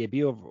UFC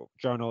debut of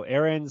Jarno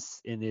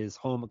Aarons in his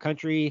home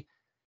country.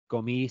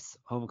 Gomis,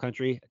 home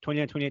country,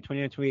 29-28,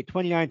 29-28,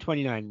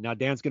 29-29. Now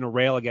Dan's going to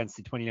rail against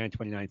the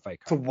 29-29 fight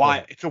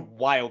card. It's a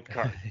wild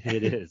card.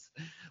 It is.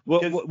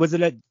 What was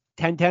it, a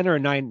 10-10 or a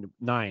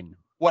 9-9?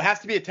 Well, it has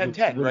to be a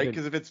 10-10, right?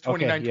 Because if it's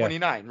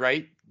 29-29,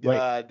 right?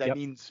 That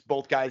means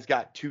both guys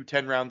got 2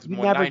 10 rounds. You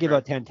never give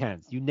out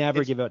 10-10s. You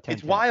never give out 10-10s.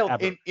 It's wild.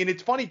 And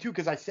it's funny, too,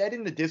 because I said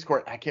in the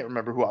Discord, I can't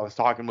remember who I was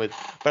talking with,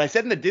 but I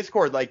said in the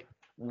Discord, like,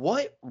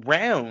 what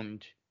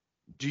round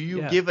do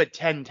you give a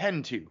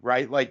 10-10 to,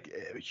 right? Like,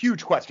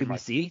 huge question. Did you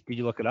see? Did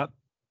you look it up?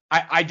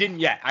 I didn't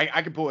yet.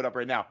 I can pull it up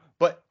right now.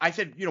 But I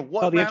said,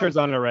 what the intern's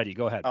on it already.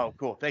 Go ahead. Oh,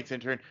 cool. Thanks,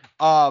 intern.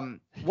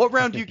 What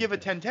round do you give a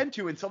 10-10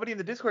 to? And somebody in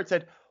the Discord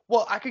said,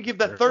 well, I could give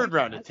the third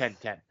round a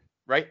 10-10,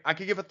 right? I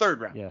could give a third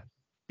round. Yeah.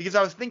 Because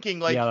I was thinking,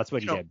 like... Yeah, that's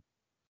what he did.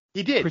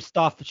 He did.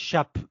 Christophe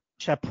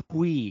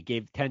Chapuis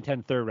gave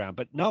 10-10 third round.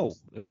 But no,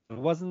 it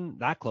wasn't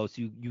that close.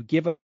 You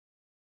give a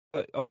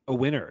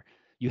winner.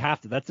 You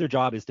have to. That's their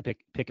job, is to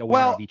pick a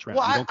winner of each round.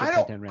 You don't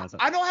get 10-10 rounds.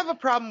 I don't have a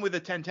problem with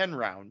a 10-10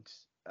 round.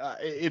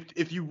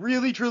 If you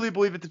really truly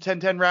believe it's a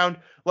 10-10 round,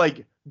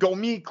 like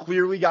Gomis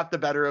clearly got the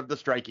better of the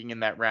striking in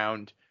that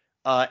round.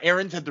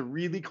 Aarons had the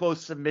really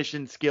close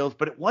submission skills,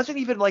 but it wasn't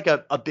even like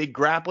a big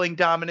grappling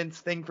dominance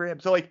thing for him.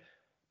 So like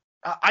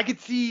I could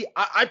see,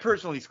 I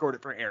personally scored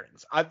it for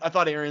Aarons. I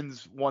thought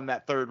Aarons won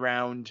that third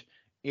round,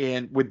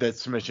 and with the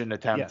submission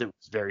attempt, It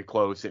was very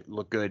close. It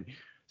looked good.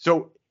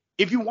 So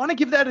if you want to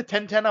give that a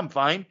 10-10, I'm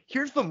fine.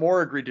 Here's the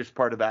more egregious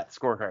part of that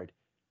scorecard.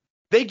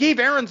 They gave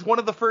Aarons one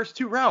of the first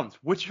 2 rounds.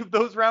 Which of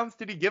those rounds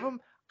did he give him?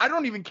 I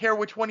don't even care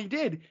which one he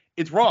did.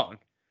 It's wrong.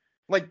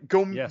 Like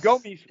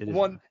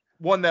Gomis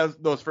won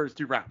those first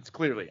 2 rounds,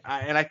 clearly.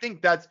 And I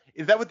think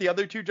is that what the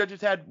other 2 judges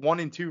had? 1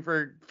 and 2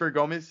 for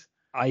Gomis?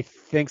 I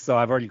think so.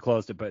 I've already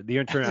closed it, but the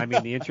intern's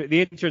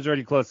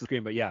already closed the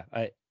screen. But yeah,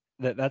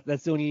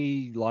 that's the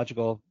only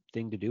logical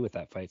thing to do with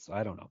that fight. So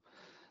I don't know.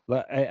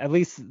 At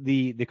least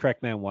the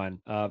correct man won.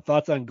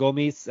 Thoughts on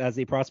Gomis as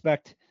a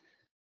prospect?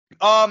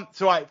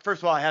 So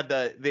first of all, I had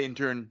the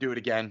intern do it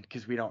again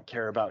because we don't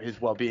care about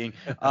his well-being.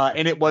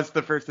 And it was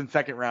the first and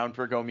second round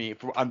for Gomis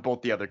on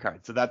both the other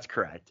cards. So that's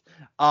correct.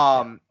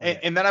 And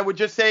then I would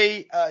just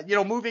say,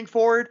 moving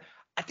forward,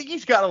 I think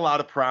he's got a lot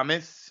of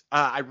promise.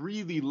 I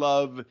really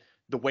love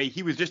the way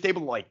he was just able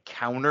to like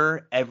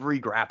counter every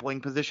grappling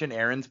position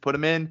Aarons put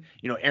him in.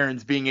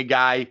 Aarons being a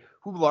guy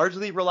who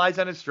largely relies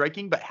on his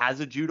striking, but has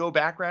a judo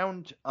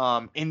background.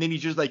 And then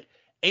he's just like,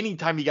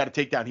 anytime he got a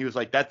takedown, he was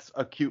like, that's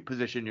a cute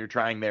position you're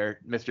trying there,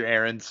 Mr.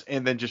 Aarons,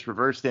 and then just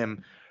reversed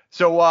him.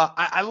 So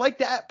I like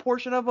that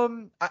portion of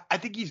him. I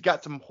think he's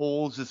got some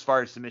holes as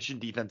far as submission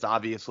defense,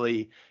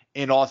 obviously.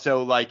 And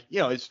also,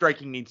 his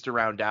striking needs to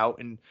round out.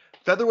 And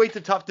featherweight's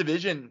a tough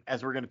division,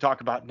 as we're going to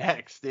talk about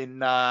next.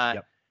 And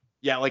I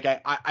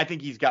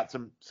think he's got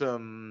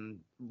some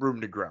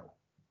room to grow.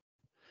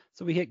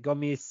 So we hit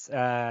Gomis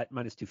at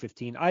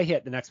 -215. I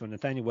hit the next one,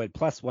 Nathaniel Wood,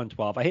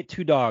 +112. I hit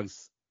 2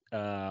 dogs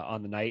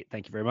on the night.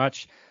 Thank you very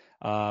much.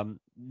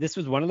 This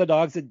was one of the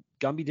dogs that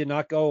Gumby did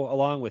not go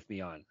along with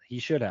me on. He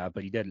should have,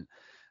 but he didn't.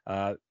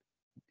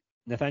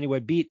 Nathaniel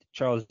Wood beat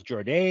Charles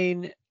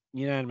Jourdain,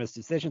 unanimous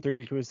decision,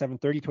 30-27,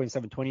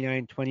 30-27,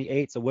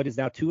 29-28. So Wood is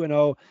now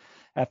 2-0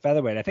 at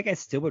featherweight. I think I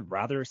still would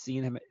rather see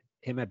him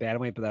at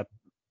bantamweight, but that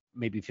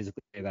maybe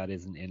physically that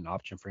isn't an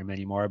option for him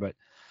anymore. But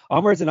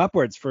onwards and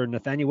upwards for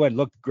Nathaniel Wood.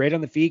 Looked great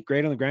on the feet,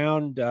 great on the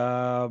ground.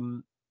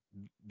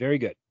 Very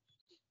good.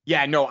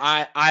 Yeah, no,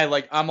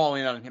 I'm all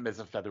in on him as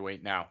a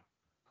featherweight now.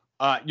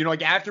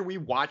 After we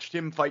watched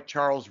him fight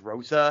Charles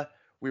Rosa,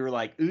 we were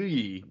like,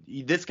 ooh,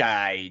 this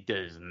guy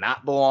does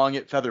not belong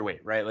at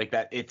featherweight, right? Like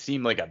that, it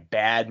seemed like a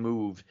bad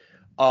move.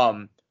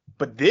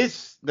 But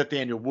this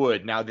Nathaniel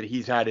Wood, now that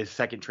he's had his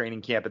second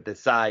training camp at this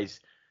size,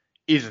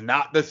 is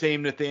not the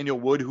same Nathaniel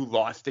Wood who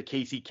lost to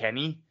Casey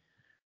Kenny,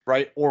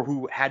 right? Or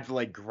who had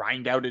to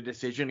grind out a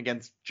decision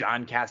against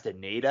John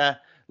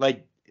Castaneda.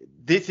 Like,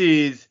 this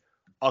is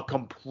a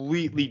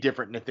completely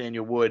different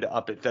Nathaniel Wood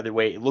up at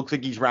featherweight. It looks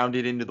like he's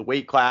rounded into the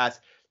weight class.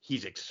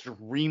 He's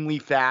extremely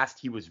fast.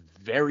 He was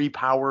very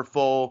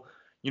powerful.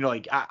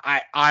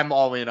 I'm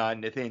all in on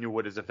Nathaniel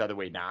Wood as a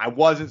featherweight now. I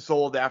wasn't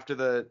sold after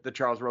the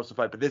Charles Rosa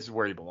fight, but this is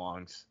where he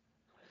belongs.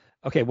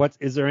 Okay,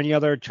 is there any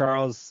other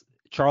Charles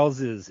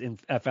is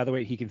at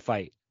featherweight he can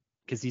fight?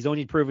 Because he's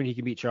only proven he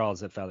can beat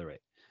Charles at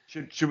featherweight.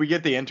 Should we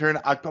get the intern?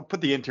 I'll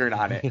put the intern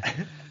on it.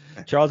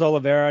 Charles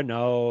Oliveira,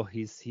 no,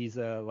 he's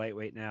a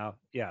lightweight now.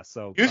 Yeah,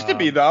 so used to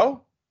be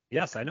though.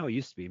 Yes, I know he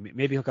used to be.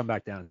 Maybe he'll come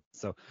back down.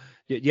 So,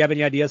 do you have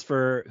any ideas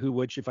for who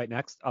Wood should fight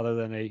next, other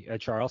than a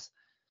Charles?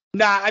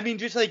 Nah, I mean,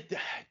 just like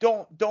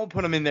don't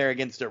put him in there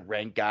against a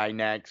ranked guy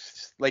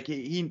next. Like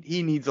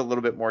he needs a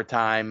little bit more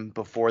time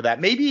before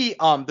that. Maybe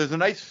there's a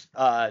nice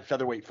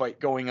featherweight fight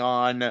going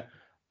on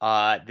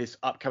this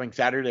upcoming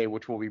Saturday,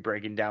 which we'll be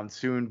breaking down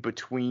soon,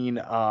 between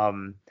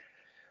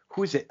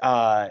who is it?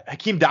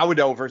 Hakeem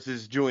Dawodo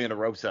versus Julian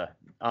Erosa.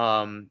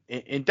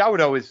 And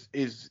Dawodo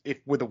is if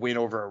with a win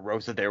over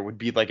Erosa there would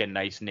be like a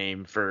nice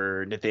name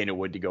for Nathaniel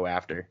Wood to go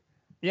after.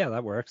 Yeah,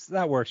 that works.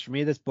 That works for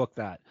me. Let's book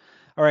that.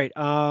 All right.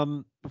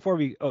 So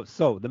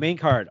the main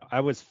card, I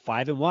was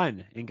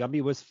 5-1 and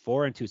Gumby was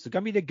 4-2. So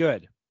Gumby did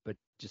good, but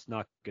just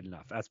not good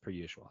enough as per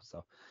usual.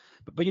 So,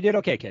 but you did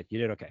okay, kid. You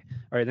did okay.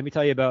 All right. Let me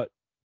tell you about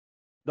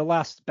the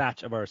last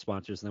batch of our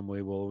sponsors, and then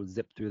we will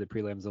zip through the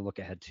prelims and look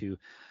ahead to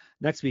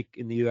next week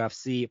in the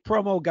UFC.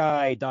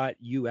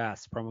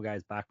 PromoGuy.us. Promo Guy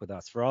is back with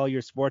us for all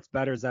your sports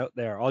bettors out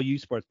there, all you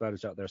sports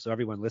bettors out there. So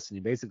everyone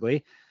listening,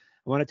 basically.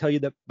 I want to tell you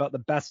about the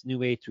best new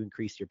way to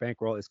increase your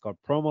bankroll. It's called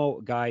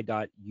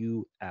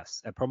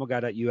PromoGuy.us. At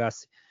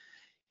PromoGuy.us,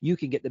 you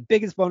can get the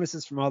biggest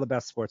bonuses from all the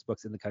best sports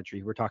books in the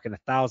country. We're talking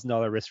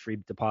 $1,000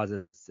 risk-free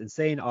deposits,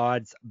 insane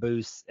odds,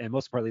 boosts, and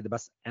most importantly, the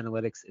best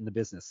analytics in the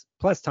business.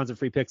 Plus, tons of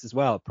free picks as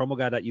well.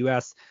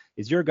 PromoGuy.us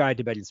is your guide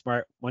to betting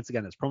smart. Once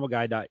again, that's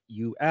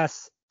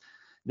PromoGuy.us.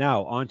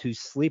 Now, on to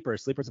Sleeper.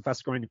 Sleeper is a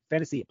fast-growing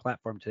fantasy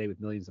platform today with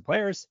millions of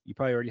players. You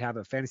probably already have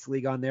a fantasy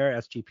league on there.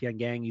 SGPN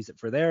Gang use it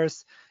for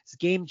theirs. It's a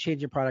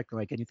game-changing product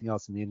like anything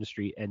else in the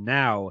industry. And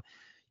now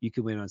you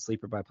can win on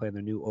Sleeper by playing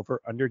their new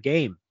over-under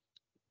game.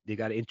 They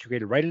got it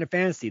integrated right into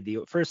fantasy.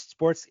 The first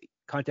sports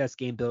contest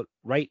game built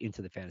right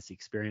into the fantasy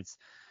experience.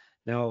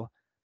 Now,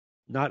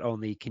 not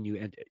only can you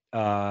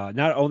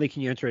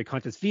enter a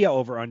contest via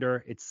over-under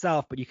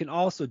itself, but you can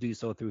also do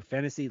so through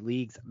Fantasy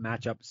League's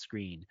matchup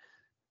screen.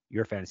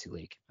 Your fantasy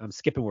league. I'm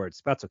skipping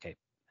words. That's okay.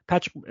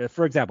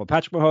 For example,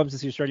 Patrick Mahomes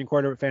is your starting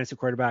fantasy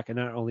quarterback, and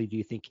not only do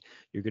you think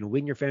you're going to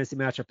win your fantasy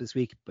matchup this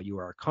week, but you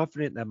are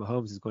confident that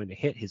Mahomes is going to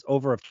hit his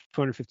over of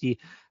 250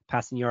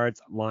 passing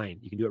yards line.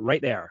 You can do it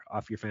right there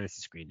off your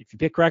fantasy screen. If you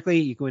pick correctly,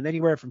 you can win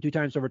anywhere from 2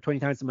 times over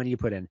 20 times the money you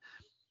put in.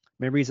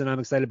 Main reason I'm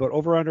excited about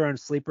Over/Under on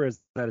Sleeper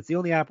is that it's the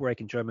only app where I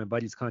can join my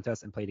buddies'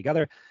 contests and play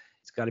together.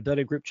 It's got a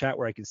built-in group chat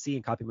where I can see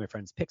and copy my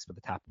friends' picks with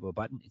the tap of a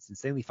button. It's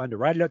insanely fun to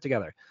ride it out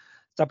together.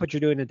 Stop what you're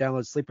doing and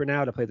download Sleeper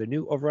now to play the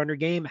new Over/Under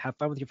game. Have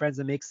fun with your friends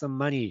and make some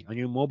money on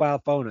your mobile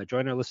phone.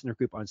 Join our listener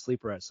group on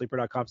Sleeper at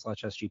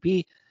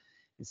sleeper.com/SGP.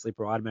 And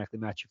Sleeper will automatically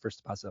match your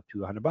first deposit up to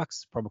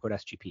 $100. Promo code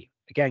SGP.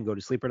 Again, go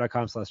to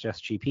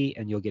sleeper.com/SGP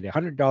and you'll get a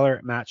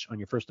 $100 match on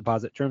your first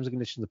deposit. Terms and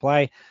conditions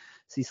apply.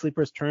 See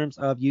Sleeper's terms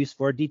of use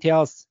for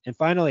details. And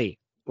finally,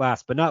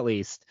 last but not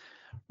least,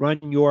 Run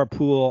Your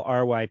Pool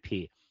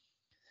RYP.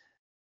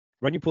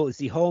 Run Your Pool is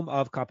the home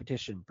of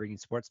competition, bringing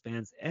sports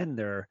fans and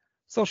their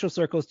social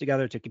circles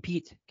together to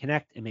compete,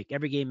 connect, and make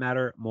every game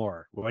matter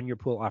more. Run Your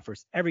Pool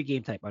offers every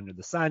game type under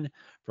the sun,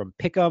 from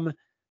Pick'em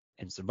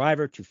and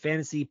Survivor to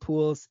fantasy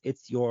pools.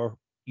 It's your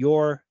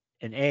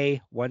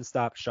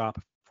one-stop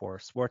shop for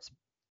sports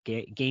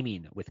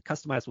gaming with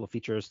customizable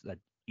features that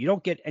you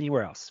don't get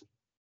anywhere else.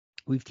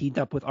 We've teamed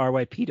up with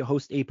RYP to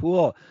host a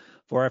pool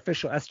for our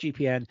official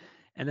SGPN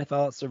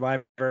NFL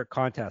Survivor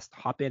contest.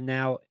 Hop in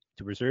now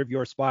to reserve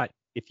your spot.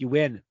 If you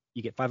win,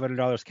 you get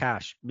 $500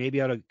 cash,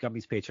 maybe out of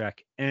Gumby's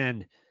paycheck,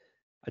 and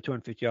a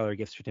 $250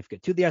 gift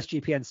certificate to the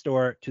SGPN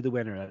store to the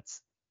winner.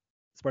 That's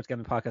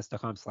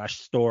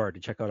sportsgamblingpodcast.com/store to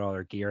check out all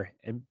our gear.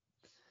 And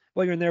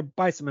while you're in there,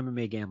 buy some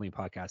MMA Gambling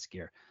Podcast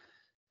gear.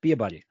 Be a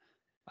buddy.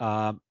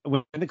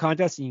 Win the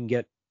contest, you can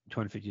get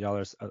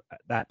 $250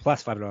 that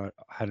plus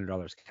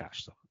 $500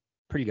 cash. So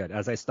pretty good.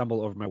 As I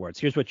stumble over my words,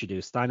 here's what you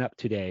do. Sign up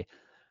today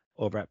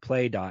over at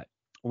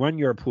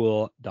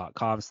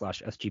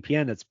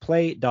play.runyourpool.com/SGPN. That's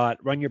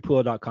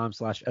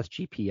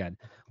play.runyourpool.com/SGPN.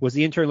 Was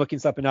the intern looking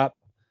something up?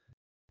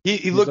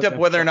 He looked up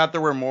whether or not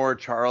there were more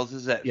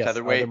Charleses at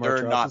featherweight.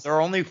 There are not. There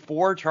are only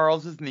 4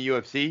 Charleses in the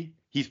UFC.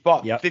 He's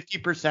bought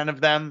 50%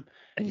 of them,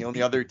 and the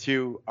only other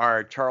 2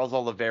 are Charles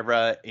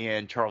Oliveira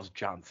and Charles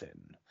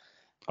Johnson.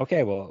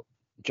 Okay, well,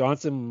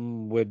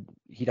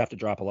 he'd have to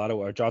drop a lot of,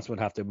 or Johnson would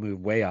have to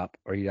move way up,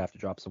 or he'd have to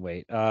drop some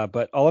weight.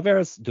 But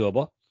Oliveira's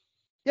doable.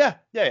 Yeah.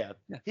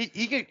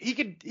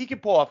 He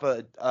could pull off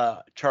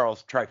a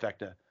Charles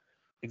trifecta.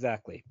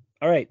 Exactly.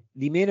 All right,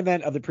 the main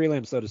event of the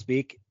prelim, so to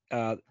speak.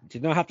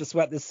 Did not have to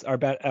sweat our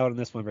bet out on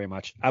this one very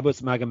much.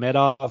 Abus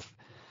Magomedov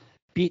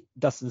beat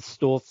Dustin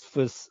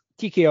Stoltzfus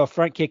TKO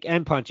front kick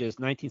and punches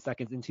 19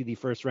 seconds into the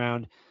first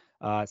round.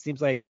 It seems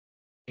like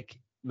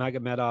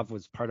Magomedov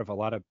was part of a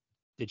lot of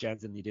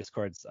DeGens in the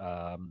Discord's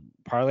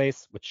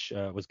parlays, which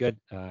was good.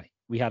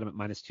 We had him at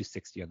minus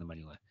 260 on the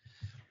money line.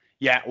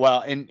 Yeah,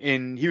 well,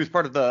 and he was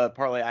part of the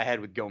parlay I had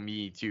with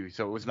Gomi too,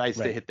 so it was nice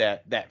to hit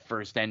that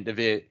first end of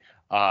it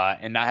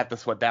and not have to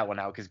sweat that one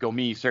out, because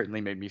Gomi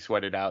certainly made me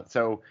sweat it out.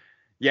 So,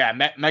 yeah,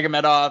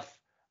 Magomedov,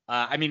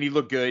 I mean, he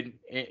looked good,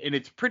 and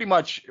it's pretty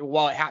much,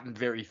 while it happened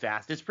very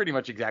fast, it's pretty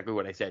much exactly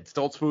what I said.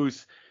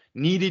 Stoltzfus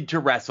needed to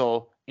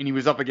wrestle, and he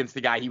was up against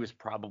a guy he was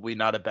probably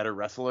not a better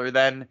wrestler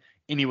than,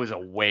 and he was a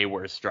way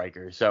worse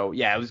striker. So,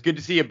 yeah, it was good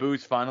to see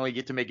Abus finally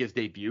get to make his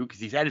debut because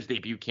he's had his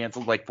debut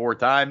canceled like 4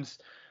 times.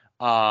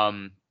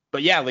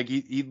 But, yeah, like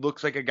he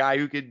looks like a guy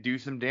who could do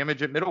some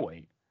damage at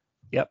middleweight.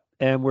 Yep,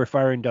 and we're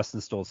firing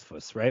Dustin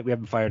Stoltzfus, right? We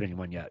haven't fired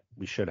anyone yet.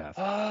 We should have.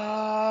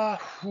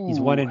 He's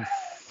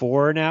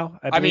 1-4 now,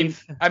 I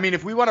believe. I mean,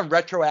 if we want to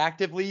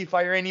retroactively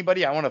fire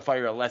anybody, I want to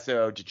fire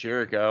Alessio Di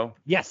Chirico.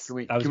 Yes,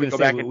 I was going to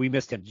say we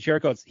missed him. Di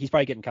Chirico, he's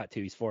probably getting cut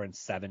too. He's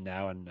 4-7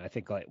 now, and I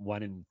think like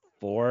 1-4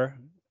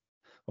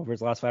 over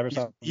his last 5 or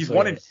something. He's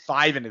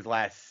 1-5 in his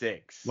last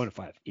 6.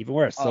 1-5, even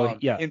worse. So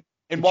yeah.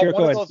 And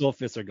Chirico and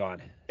Stoltzfus are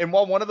gone. And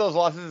while one of those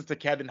losses is to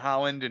Kevin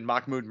Holland and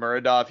Mahmoud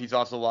Muradov, he's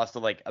also lost to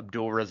like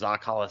Abdul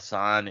Razak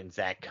Hassan and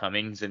Zach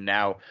Cummings, and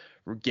now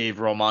gave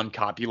Roman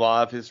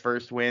Kopylov his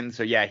first win.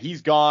 So yeah,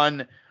 he's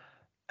gone.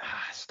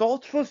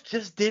 Stoltzfus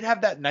just did have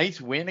that nice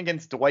win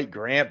against Dwight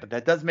Grant, but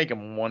that does make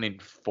him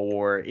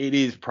 1-4. It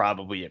is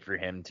probably it for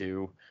him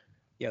too.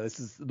 Yeah,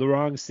 this is the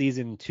wrong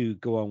season to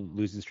go on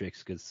losing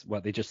streaks because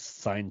they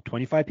just signed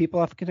 25 people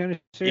off of Contender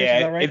Series. Yeah,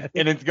 is that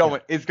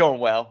right? It's going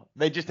well.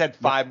 They just had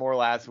 5 more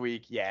last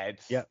week. Yeah,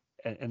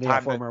 and they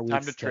have 4 more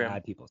weeks to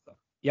add people stuff.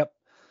 Yep.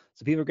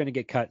 So people are going to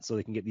get cut so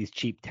they can get these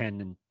cheap 10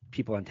 and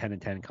people on 10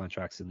 and 10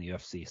 contracts in the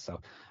UFC. So,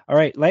 all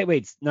right,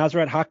 lightweights,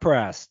 Nasrat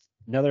Haqparast,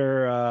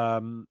 another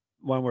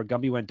one where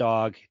Gumby went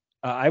dog.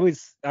 I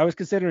was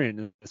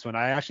considering this one.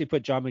 I actually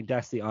put John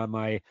McDessie on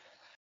my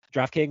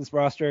DraftKings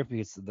roster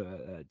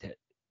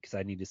because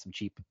I needed some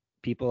cheap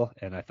people,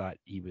 and I thought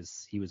he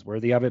was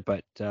worthy of it,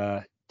 but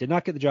did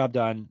not get the job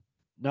done.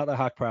 Not that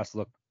Haqparast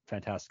looked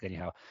fantastic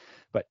anyhow,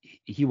 but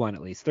he won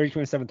at least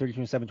 30-27,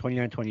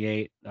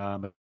 30-27,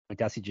 29-28.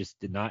 McDessie just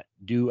did not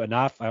do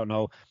enough. I don't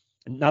know.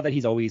 Not that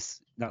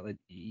he's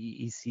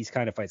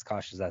kind of fights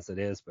cautious as it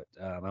is, but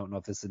I don't know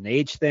if this is an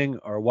age thing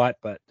or what,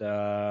 but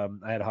I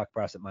had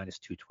Haqparast at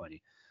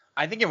 -220.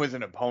 I think it was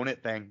an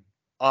opponent thing.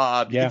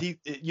 Because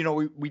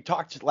we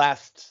talked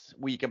last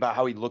week about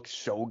how he looked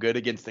so good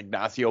against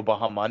Ignacio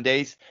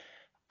Bahamondes.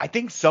 I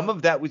think some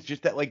of that was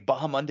just that like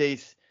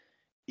Bahamondes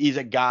is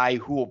a guy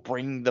who will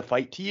bring the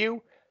fight to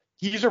you.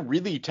 He's a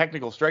really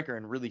technical striker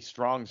and really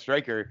strong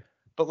striker,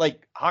 but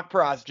like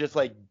Haqparast just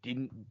like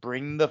didn't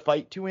bring the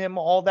fight to him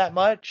all that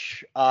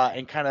much.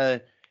 And kind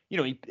of,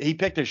 he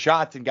picked his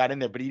shots and got in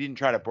there, but he didn't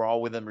try to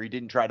brawl with him, or he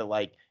didn't try to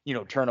like,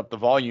 turn up the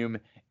volume.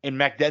 And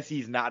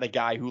Makdessi's not a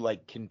guy who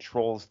like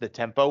controls the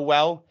tempo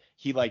well.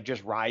 He like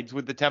just rides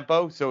with the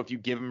tempo. So if you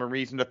give him a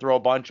reason to throw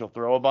a bunch, he'll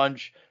throw a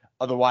bunch.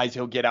 Otherwise,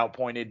 he'll get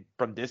outpointed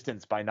from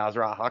distance by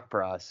Nasrat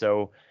Haqparast.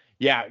 So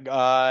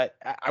yeah,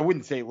 I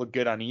wouldn't say it looked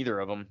good on either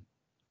of them.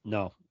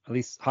 No, at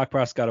least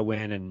Haqparast got a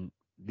win and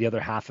the other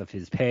half of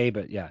his pay.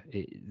 But yeah,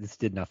 this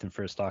did nothing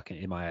for his stock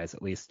in my eyes,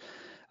 at least.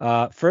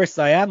 First,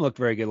 Siam looked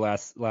very good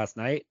last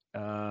night.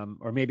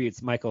 Or maybe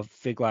it's Michael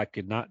Figlak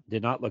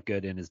did not look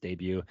good in his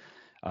debut.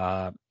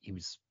 He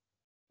was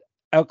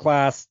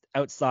outclassed,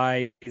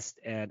 outsized,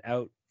 and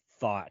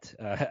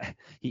outthought.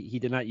 He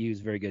did not use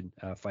very good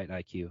fight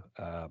IQ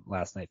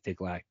last night,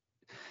 Figlak.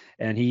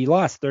 And he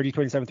lost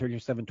 30-27,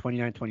 30-27,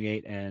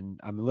 29-28. And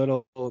I'm a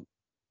little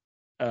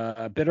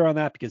bitter on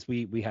that because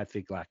we had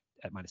Figlak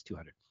at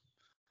 -200.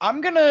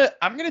 I'm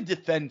gonna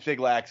defend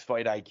Figlak's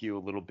fight IQ a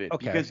little bit.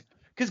 Okay.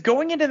 Because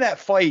going into that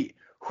fight,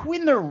 who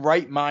in their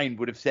right mind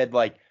would have said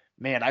like,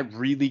 man, I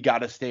really got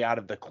to stay out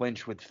of the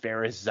clinch with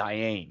Fares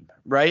Ziam,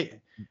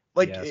 right?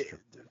 Like, yeah,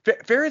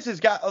 Fares has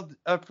got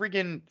a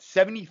freaking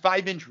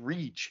 75-inch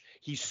reach.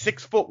 He's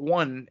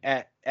 6'1"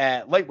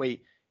 at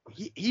lightweight.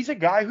 He's a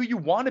guy who you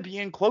want to be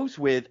in close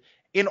with,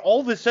 and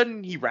all of a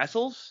sudden he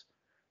wrestles,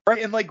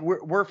 right? And like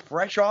we're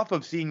fresh off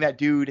of seeing that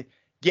dude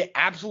get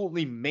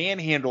absolutely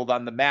manhandled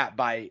on the mat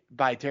by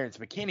Terrence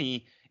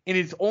McKinney. And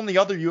his only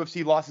other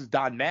UFC loss is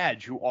Don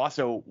Madge, who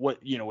also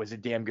was a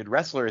damn good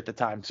wrestler at the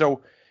time.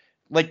 So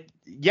like,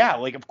 yeah,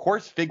 like of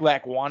course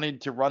Figlak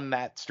wanted to run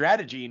that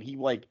strategy, and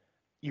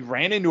he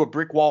ran into a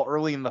brick wall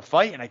early in the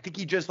fight, and I think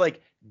he just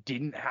like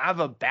didn't have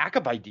a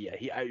backup idea.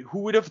 Who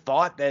would have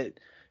thought that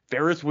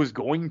Fares was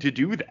going to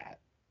do that?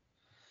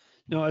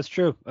 No, it's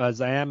true.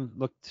 Ziam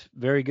looked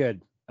very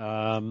good.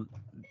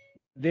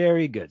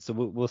 Very good. So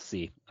we'll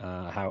see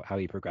how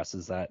he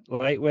progresses that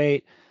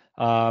lightweight.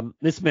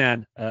 This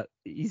man,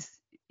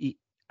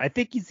 I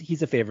think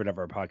he's a favorite of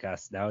our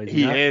podcast now.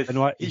 He is.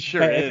 Benoit, he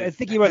sure is. I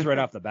think he was right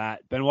off the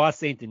bat. Benoit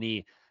Saint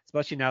Denis,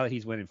 especially now that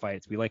he's winning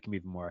fights, we like him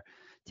even more.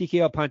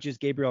 TKO punches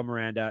Gabriel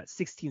Miranda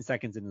 16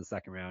 seconds into the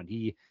second round.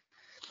 We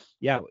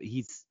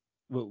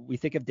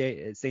think of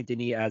Saint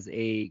Denis as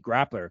a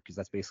grappler because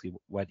that's basically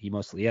what he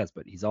mostly is,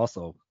 but he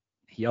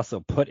also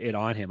put it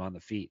on him on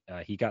the feet.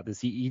 He got this.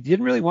 He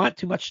didn't really want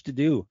too much to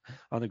do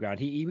on the ground.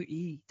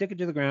 He took it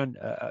to the ground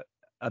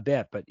a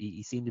bit, but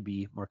he seemed to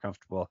be more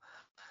comfortable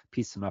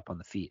piecing him up on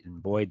the feet.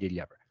 And boy, did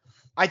he ever.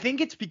 I think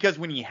it's because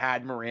when he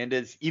had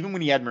Miranda's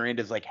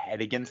like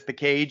head against the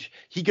cage,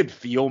 he could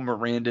feel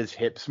Miranda's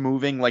hips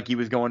moving like he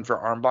was going for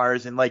arm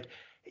bars. And like,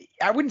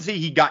 I wouldn't say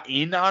he got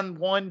in on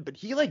one, but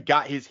he like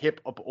got his hip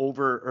up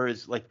over, or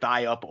his like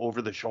thigh up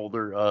over the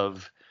shoulder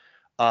of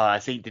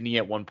Saint Denis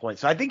at one point.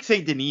 So I think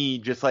Saint Denis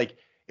just like,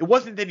 it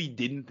wasn't that he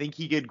didn't think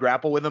he could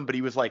grapple with him, but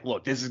he was like,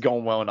 look, this is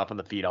going well enough on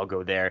the feet. I'll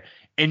go there.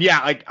 And yeah,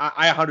 like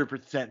I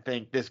 100%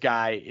 think this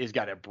guy has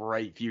got a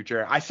bright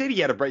future. I said he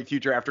had a bright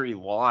future after he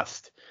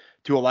lost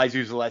to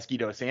Elizeu Zaleski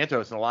dos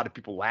Santos, and a lot of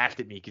people laughed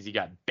at me because he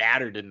got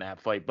battered in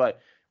that fight. But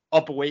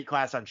up a weight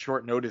class on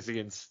short notice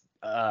against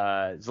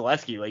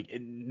Zaleski, like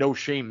no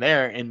shame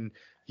there. And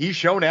he's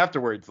shown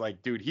afterwards,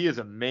 like, dude, he is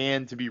a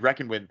man to be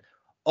reckoned with.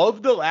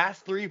 Of the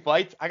last 3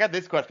 fights, I got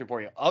this question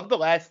for you. Of the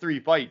last 3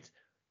 fights,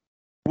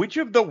 which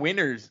of the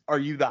winners are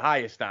you the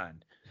highest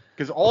on?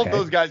 Because all of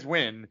those guys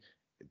win,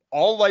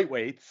 all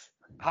lightweights,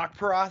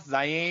 Haqparast,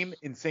 Zaim,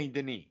 and Saint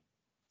Denis.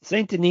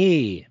 Saint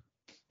Denis.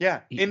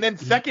 Yeah, and then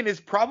second is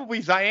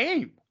probably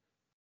Zaim.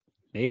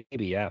 Maybe,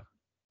 yeah.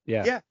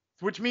 Yeah,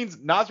 which means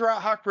Nasrat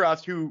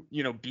Haqparast, who,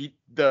 beat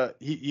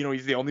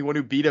he's the only one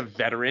who beat a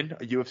veteran,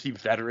 a UFC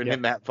veteran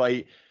in that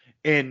fight,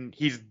 and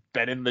he's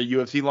been in the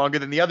UFC longer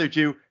than the other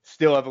two,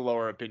 still have a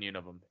lower opinion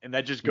of him. And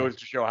that just goes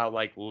to show how,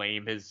 like,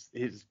 lame his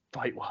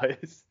fight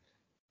was.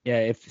 Yeah,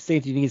 if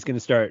Saint Denis is going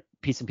to start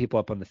piecing people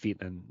up on the feet,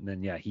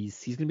 then yeah,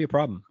 he's going to be a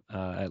problem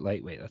at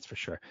lightweight, that's for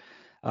sure.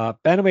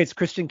 Bantamweights,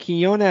 Christian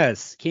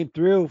Quinones came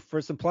through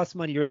for some plus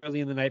money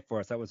early in the night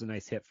for us. That was a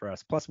nice hit for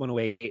us. Plus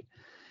 108.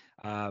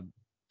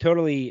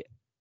 Totally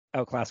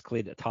outclassed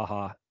Khalid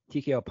Taha.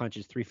 TKO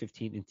punches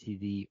 315 into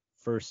the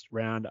first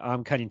round.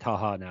 I'm cutting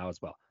Taha now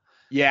as well.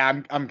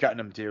 Yeah, I'm cutting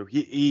him too.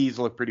 He's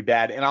looked pretty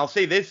bad. And I'll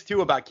say this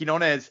too about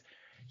Quinones.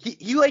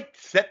 He like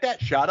set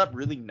that shot up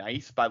really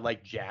nice by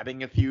like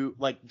jabbing him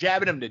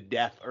to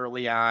death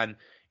early on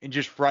and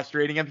just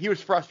frustrating him. He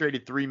was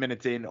frustrated 3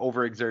 minutes in,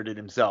 overexerted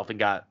himself and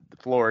got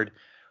floored.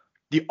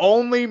 The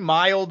only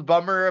mild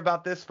bummer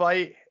about this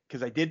fight,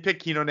 because I did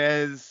pick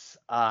Quinones,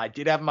 I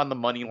did have him on the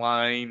money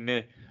line.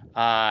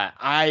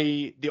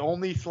 The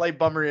only slight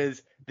bummer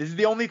is this is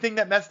the only thing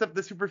that messed up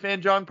the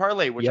Superfan John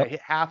parlay, which I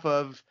hit half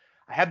of.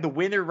 I had the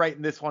winner right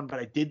in this one, but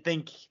I did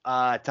think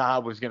Taha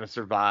was going to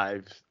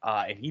survive,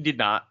 and he did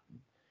not.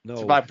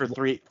 Survive for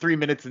 3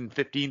 minutes and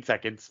 15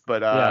 seconds. But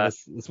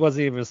this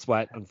wasn't even a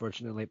sweat,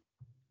 unfortunately.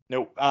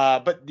 Nope.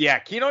 But yeah,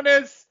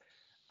 Quinones,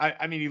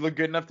 I mean, he looked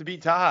good enough to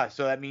beat Taha,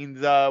 so that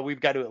means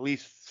we've got to at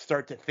least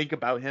start to think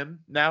about him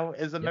now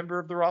as a member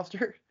of the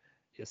roster.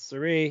 Yes,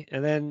 sirree.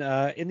 And then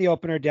in the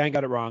opener, Dan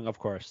got it wrong, of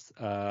course.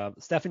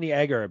 Stephanie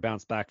Egger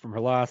bounced back from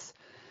her loss.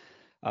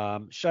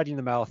 Shutting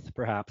the mouth,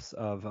 perhaps,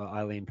 of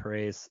Eileen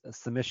Perez. A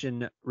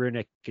submission, rear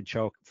naked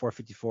choke,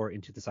 454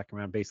 into the second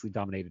round, basically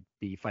dominated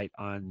the fight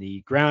on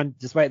the ground.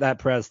 Despite that,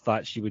 Perez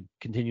thought she would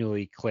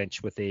continually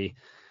clinch with a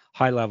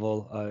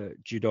high-level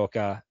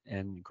judoka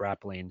and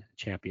grappling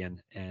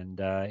champion, and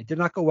it did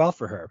not go well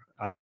for her.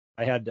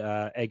 I had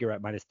Egger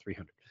at minus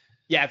 300.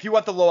 Yeah, if you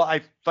want the low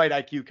fight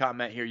IQ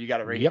comment here, you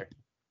got it right here.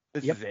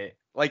 This is it.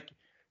 Like,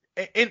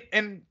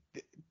 and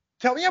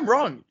tell me I'm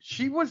wrong.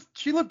 She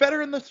looked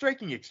better in the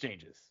striking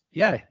exchanges.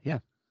 Yeah.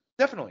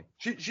 Definitely.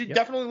 She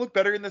definitely looked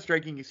better in the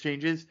striking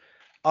exchanges.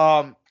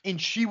 And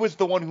she was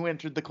the one who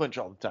entered the clinch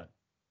all the time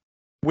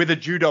with a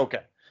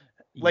judoka.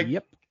 Like,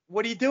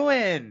 what are you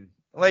doing?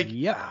 Like,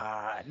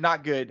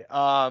 not good.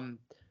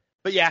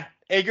 But yeah,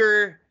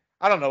 Egger,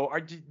 I don't know.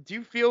 Do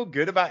you feel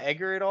good about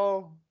Egger at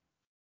all?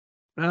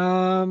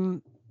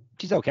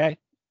 She's okay.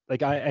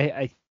 Like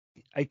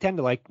I tend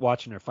to like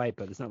watching her fight,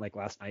 but it's not like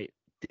last night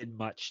did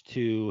much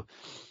for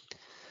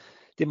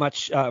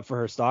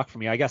her stock for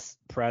me. I guess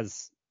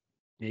Perez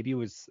maybe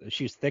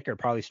she was thicker,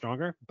 probably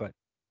stronger, but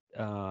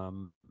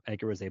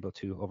Egger was able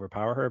to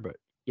overpower her. But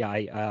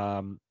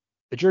yeah,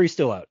 the jury's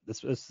still out.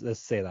 Let's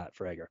say that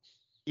for Egger.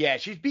 Yeah,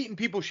 she's beating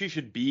people she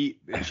should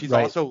beat. She's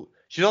also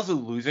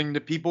losing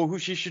to people who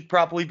she should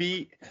probably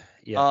beat.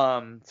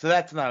 Yeah. So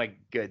that's not a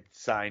good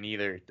sign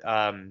either.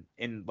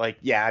 And like,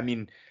 yeah, I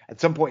mean,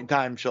 at some point in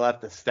time she'll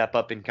have to step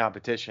up in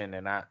competition,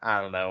 and I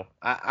don't know.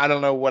 I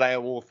don't know what I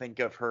will think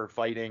of her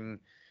fighting,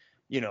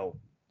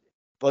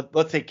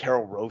 let's say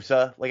Carol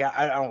Rosa. Like,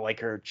 I don't like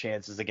her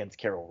chances against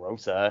Carol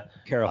Rosa.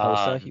 Carol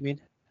Rosa, you mean?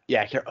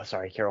 Yeah,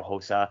 Carol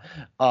Rosa.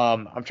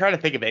 I'm trying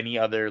to think of any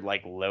other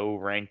like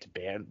low-ranked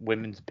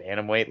women's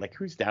bantamweight. Like,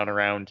 who's down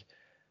around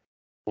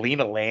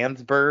Lena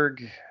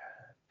Landsberg,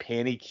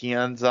 Pani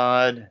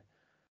Kianzad.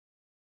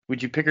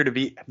 Would you pick her to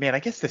be? Man, I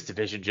guess this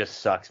division just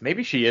sucks.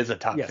 Maybe she is a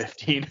top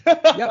 15.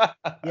 Yeah,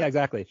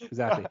 exactly.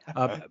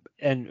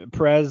 And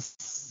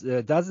Perez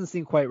doesn't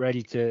seem quite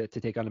ready to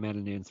take on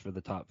Amanda Nunes for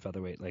the top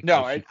featherweight. Like,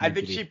 no, I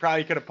think she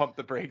probably could have pumped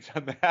the brakes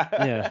on that.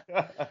 Yeah,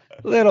 a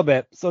little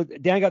bit. So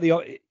Dan got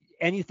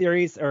any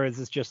theories, or is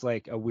this just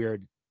like a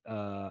weird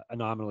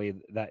anomaly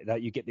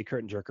that you get the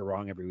curtain jerker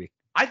wrong every week?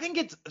 I think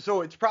it's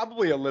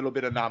probably a little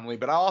bit anomaly,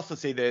 but I'll also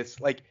say this,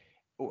 like,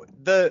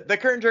 the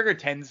curtain jerker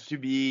tends to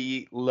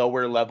be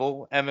lower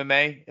level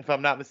MMA, if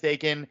I'm not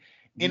mistaken.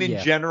 And in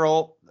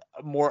general,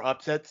 more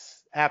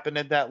upsets happen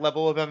at that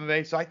level of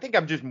MMA. So I think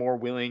I'm just more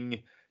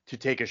willing to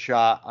take a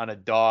shot on a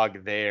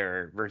dog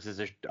there versus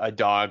a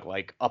dog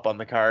like up on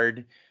the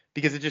card,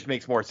 because it just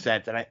makes more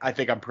sense. And I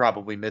think I'm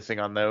probably missing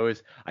on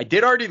those. I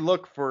did already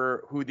look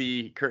for who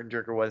the curtain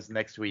jerker was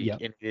next week.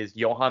 It is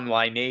Johan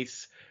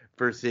Lainez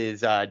versus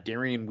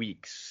Darian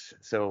Weeks.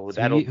 So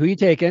who you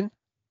taking?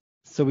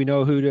 So we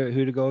know who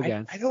to go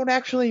against. I don't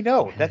actually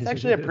know. That's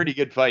actually a pretty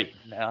good fight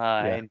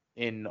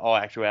in all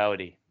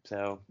actuality.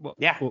 So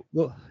yeah.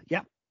 Well,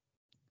 yeah.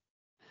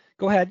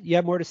 Go ahead. You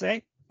have more to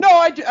say? No,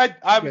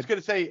 I was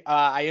gonna say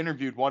I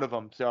interviewed one of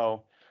them.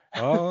 So.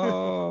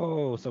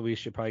 Oh, so we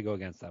should probably go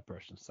against that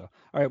person. So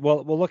all right,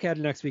 well we'll look at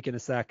it next week in a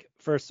sec.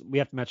 First, we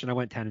have to mention I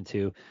went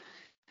 10-2,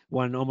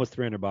 won almost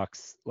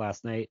 $300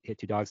 last night. Hit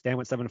two dogs. Dan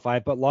went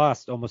 7-5, but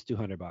lost almost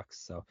 $200.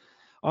 So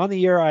on the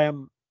year, I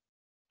am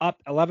up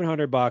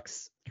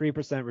 $1,100,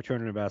 3%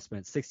 return on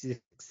investment, 66%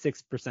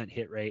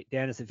 hit rate.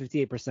 Dan is at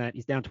 58%.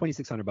 He's down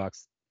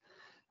 $2,600.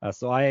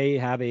 So I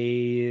have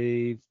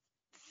a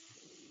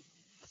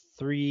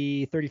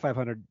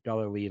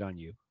 $3,500 lead on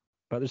you,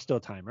 but there's still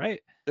time,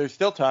 right? There's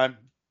still time.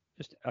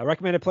 Just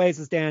recommended plays,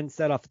 as Dan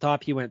said off the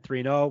top, he went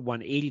 3-0,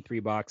 won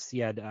 $83. He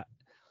had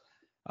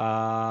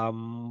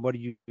what do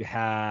you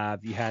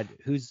have? You had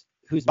who's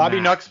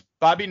Bobby Nux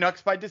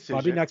by decision.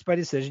 Bobby Nux by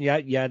decision. Yeah,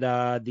 you had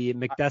the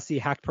McDessie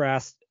hack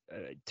press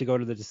to go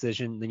to the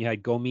decision. Then you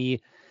had Gomi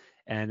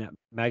and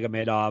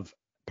Magomedov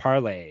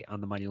parlay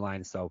on the money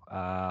line. So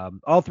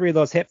all three of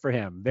those hit for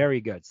him. Very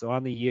good. So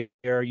on the year,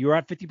 you're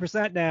at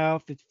 50% now,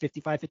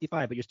 55,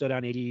 but you're still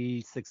down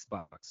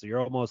 $86. So you're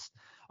almost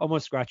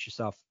scratched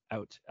yourself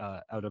out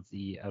of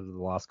the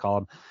loss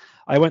column.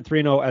 I went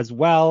 3-0 as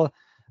well.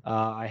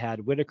 I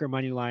had Whitaker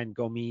money line,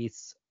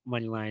 Gomis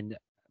money line,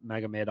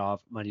 Magomedov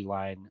money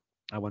line.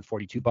 I won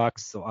 $42.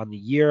 So on the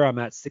year, I'm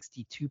at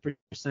 62%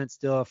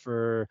 still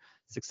for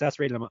success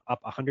rate. I'm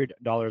up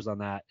 $100 on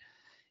that.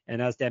 And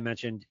as Dan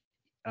mentioned,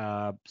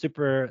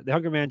 the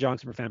Hungry Man Jong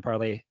Super Fan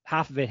Parlay,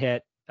 half of it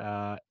hit.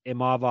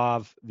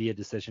 Imavov via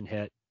decision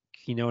hit.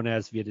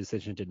 Quinones via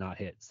decision did not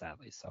hit,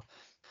 sadly. So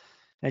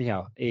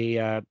anyhow,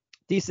 a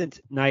decent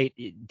night.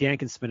 Dan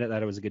can spin it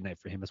that it was a good night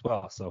for him as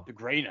well. So a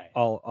great night.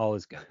 All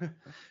is good.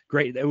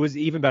 Great. It was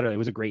even better. It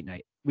was a great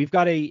night. We've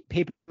got a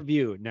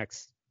pay-per-view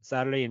next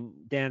Saturday, and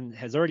Dan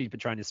has already been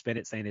trying to spin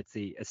it, saying it's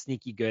a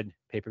sneaky good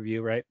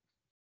pay-per-view, right?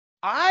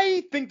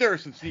 I think there are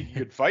some sneaky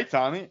good fights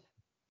on it.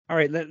 All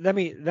right, let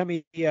me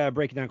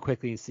break it down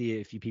quickly and see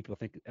if you people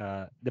think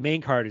the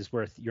main card is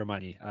worth your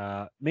money.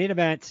 Main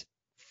event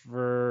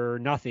for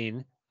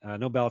nothing,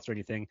 no belts or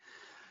anything.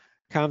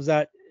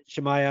 Khamzat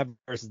Chimaev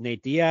versus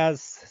Nate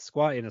Diaz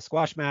in a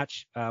squash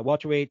match.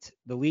 Welterweight,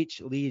 the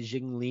Leech Li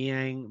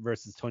Jingliang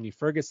versus Tony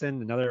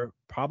Ferguson, another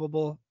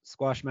probable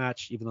squash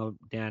match, even though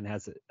Dan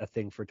has a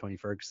thing for Tony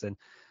Ferguson.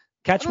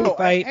 Catchweight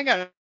fight.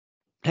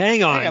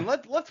 Hang on.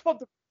 Let's pump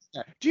the.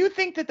 Do you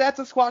think that's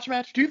a squash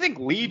match? Do you think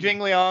Li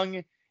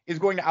Jingliang is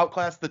going to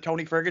outclass the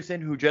Tony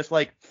Ferguson who just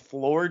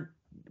floored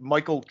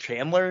Michael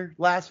Chandler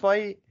last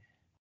fight?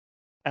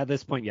 At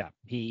this point, yeah,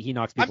 he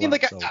knocks people out. I mean,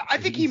 so I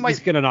think he's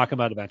going to knock him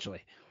out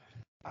eventually.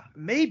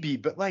 Maybe,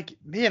 but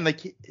he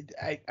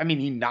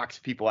knocks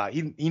people out.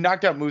 He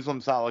knocked out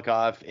Muslim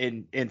Salikov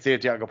in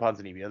Santiago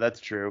Ponzinibbio. That's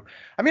true.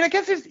 I mean, I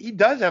guess he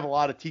does have a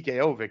lot of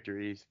TKO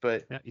victories,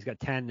 but yeah, he's got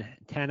 10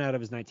 out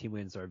of his 19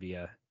 wins are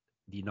via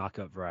the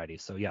knockout variety.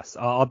 So yes,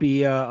 I'll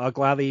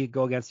gladly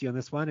go against you on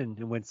this one and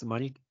win some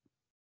money.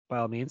 By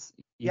all means.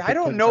 I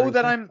don't know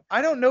that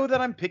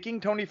I'm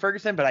picking Tony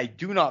Ferguson, but I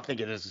do not think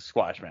it is a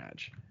squash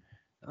match.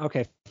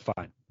 Okay,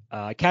 fine.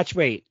 Catch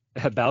weight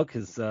belt,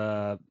 because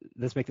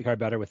let's make the card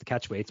better with the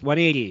catch weights.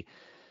 180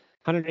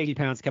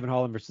 pounds, Kevin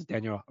Holland versus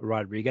Daniel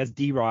Rodriguez.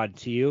 D-Rod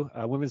to you.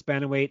 Women's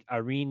bantamweight,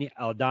 Irene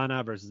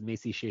Aldana versus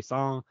Macy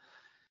Chiasson.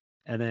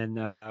 And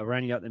then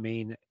rounding out the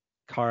main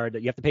card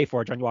you have to pay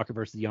for, Johnny Walker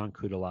versus Jan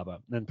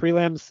Kudalaba. Then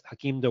prelims,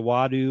 Hakeem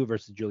Dawodu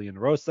versus Julian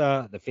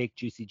Rosa, the fake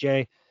Juicy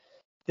J.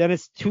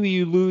 Dennis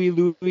Louis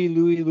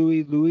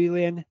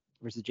Lin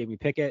versus Jamie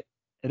Pickett.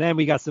 And then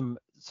we got some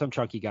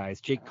chunky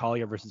guys. Jake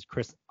Collier versus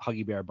Chris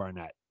Huggy Bear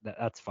Barnett.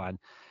 That's fun.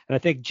 And I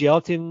think is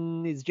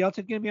Gelton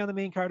going to be on the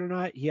main card or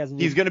not?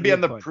 He's going to be on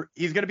the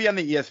he's going to be on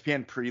the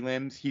ESPN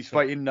prelims. He's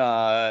fighting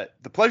the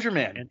Pleasure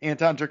Man,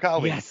 Anton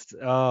Turkalj. Yes.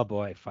 Oh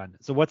boy, fun.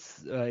 So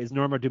what's is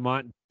Norma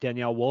Dumont,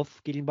 Danielle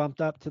Wolf getting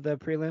bumped up to the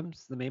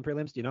prelims, the main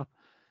prelims? Do you know?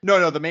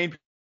 No, the main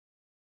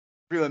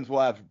prelims will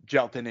have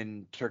Gelton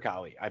and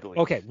Turkalj, I believe.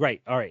 Okay,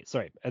 right. All right,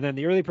 sorry. And then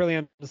the early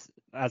prelims,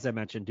 as I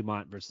mentioned,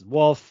 Dumont versus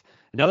Wolf.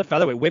 Another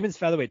featherweight, women's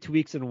featherweight, 2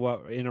 weeks in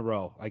a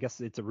row. I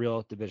guess it's a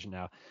real division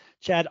now.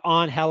 Chad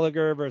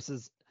Onhelliger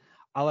versus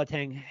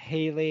Alatang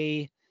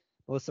Haley.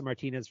 Melissa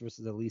Martinez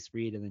versus Elise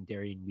Reed. And then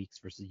Darian Weeks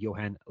versus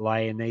Johan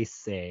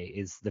Lionese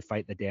is the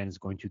fight that Dan is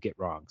going to get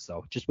wrong.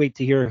 So just wait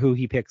to hear who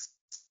he picks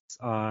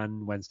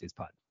on Wednesday's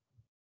pod.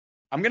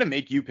 I'm gonna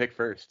make you pick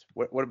first.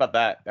 What about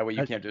that? That way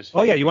you can't just.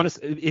 Oh yeah, you want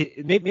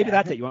to? Maybe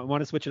that's it. You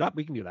want to switch it up?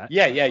 We can do that.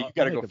 Yeah, you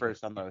gotta go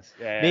first on those.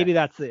 Yeah. Maybe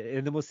that's it,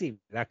 and then we'll see.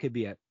 That could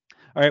be it.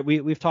 All right,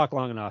 we've talked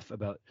long enough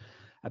about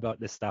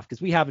this stuff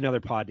because we have another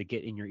pod to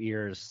get in your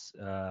ears.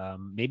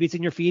 Maybe it's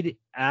in your feed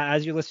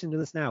as you're listening to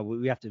this now.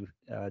 We have to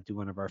do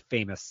one of our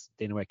famous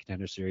Dana White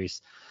Contender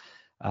Series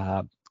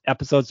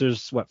episodes.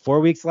 There's 4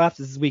 weeks left.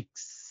 This is week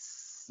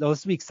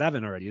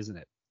 7 already, isn't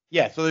it?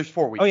 Yeah, so there's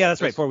 4 weeks. Oh yeah,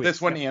 that's right. 4 weeks.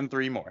 This one and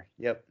 3 more.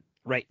 Yep.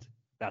 Right.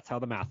 That's how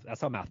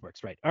math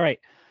works. Right. All right.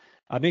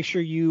 Make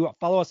sure you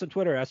follow us on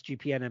Twitter,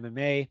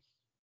 SGPN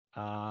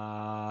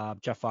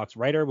MMA. Jeff Fox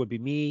writer would be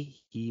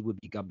me. He would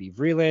be Gumby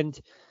Vreeland.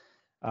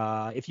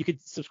 If you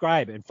could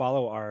subscribe and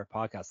follow our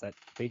podcast,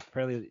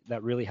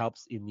 that really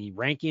helps in the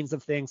rankings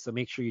of things. So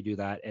make sure you do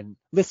that and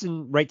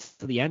listen right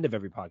to the end of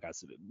every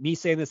podcast. Me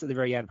saying this at the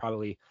very end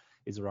probably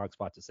is the wrong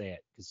spot to say it,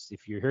 because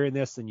if you're hearing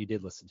this, then you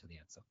did listen to the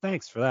end. So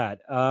thanks for that.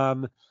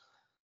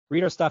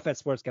 Read our stuff at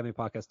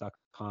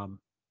sportsgamblingpodcast.com.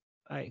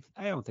 I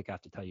don't think I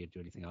have to tell you to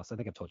do anything else. I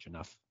think I've told you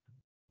enough.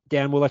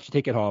 Dan, we'll let you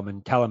take it home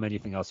and tell him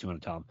anything else you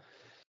want to tell him.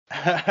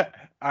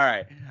 All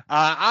right.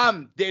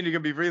 I'm Daniel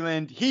Gumby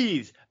Vreeland.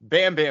 He's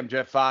Bam Bam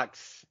Jeff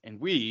Fox, and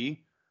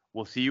we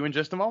will see you in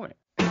just a moment.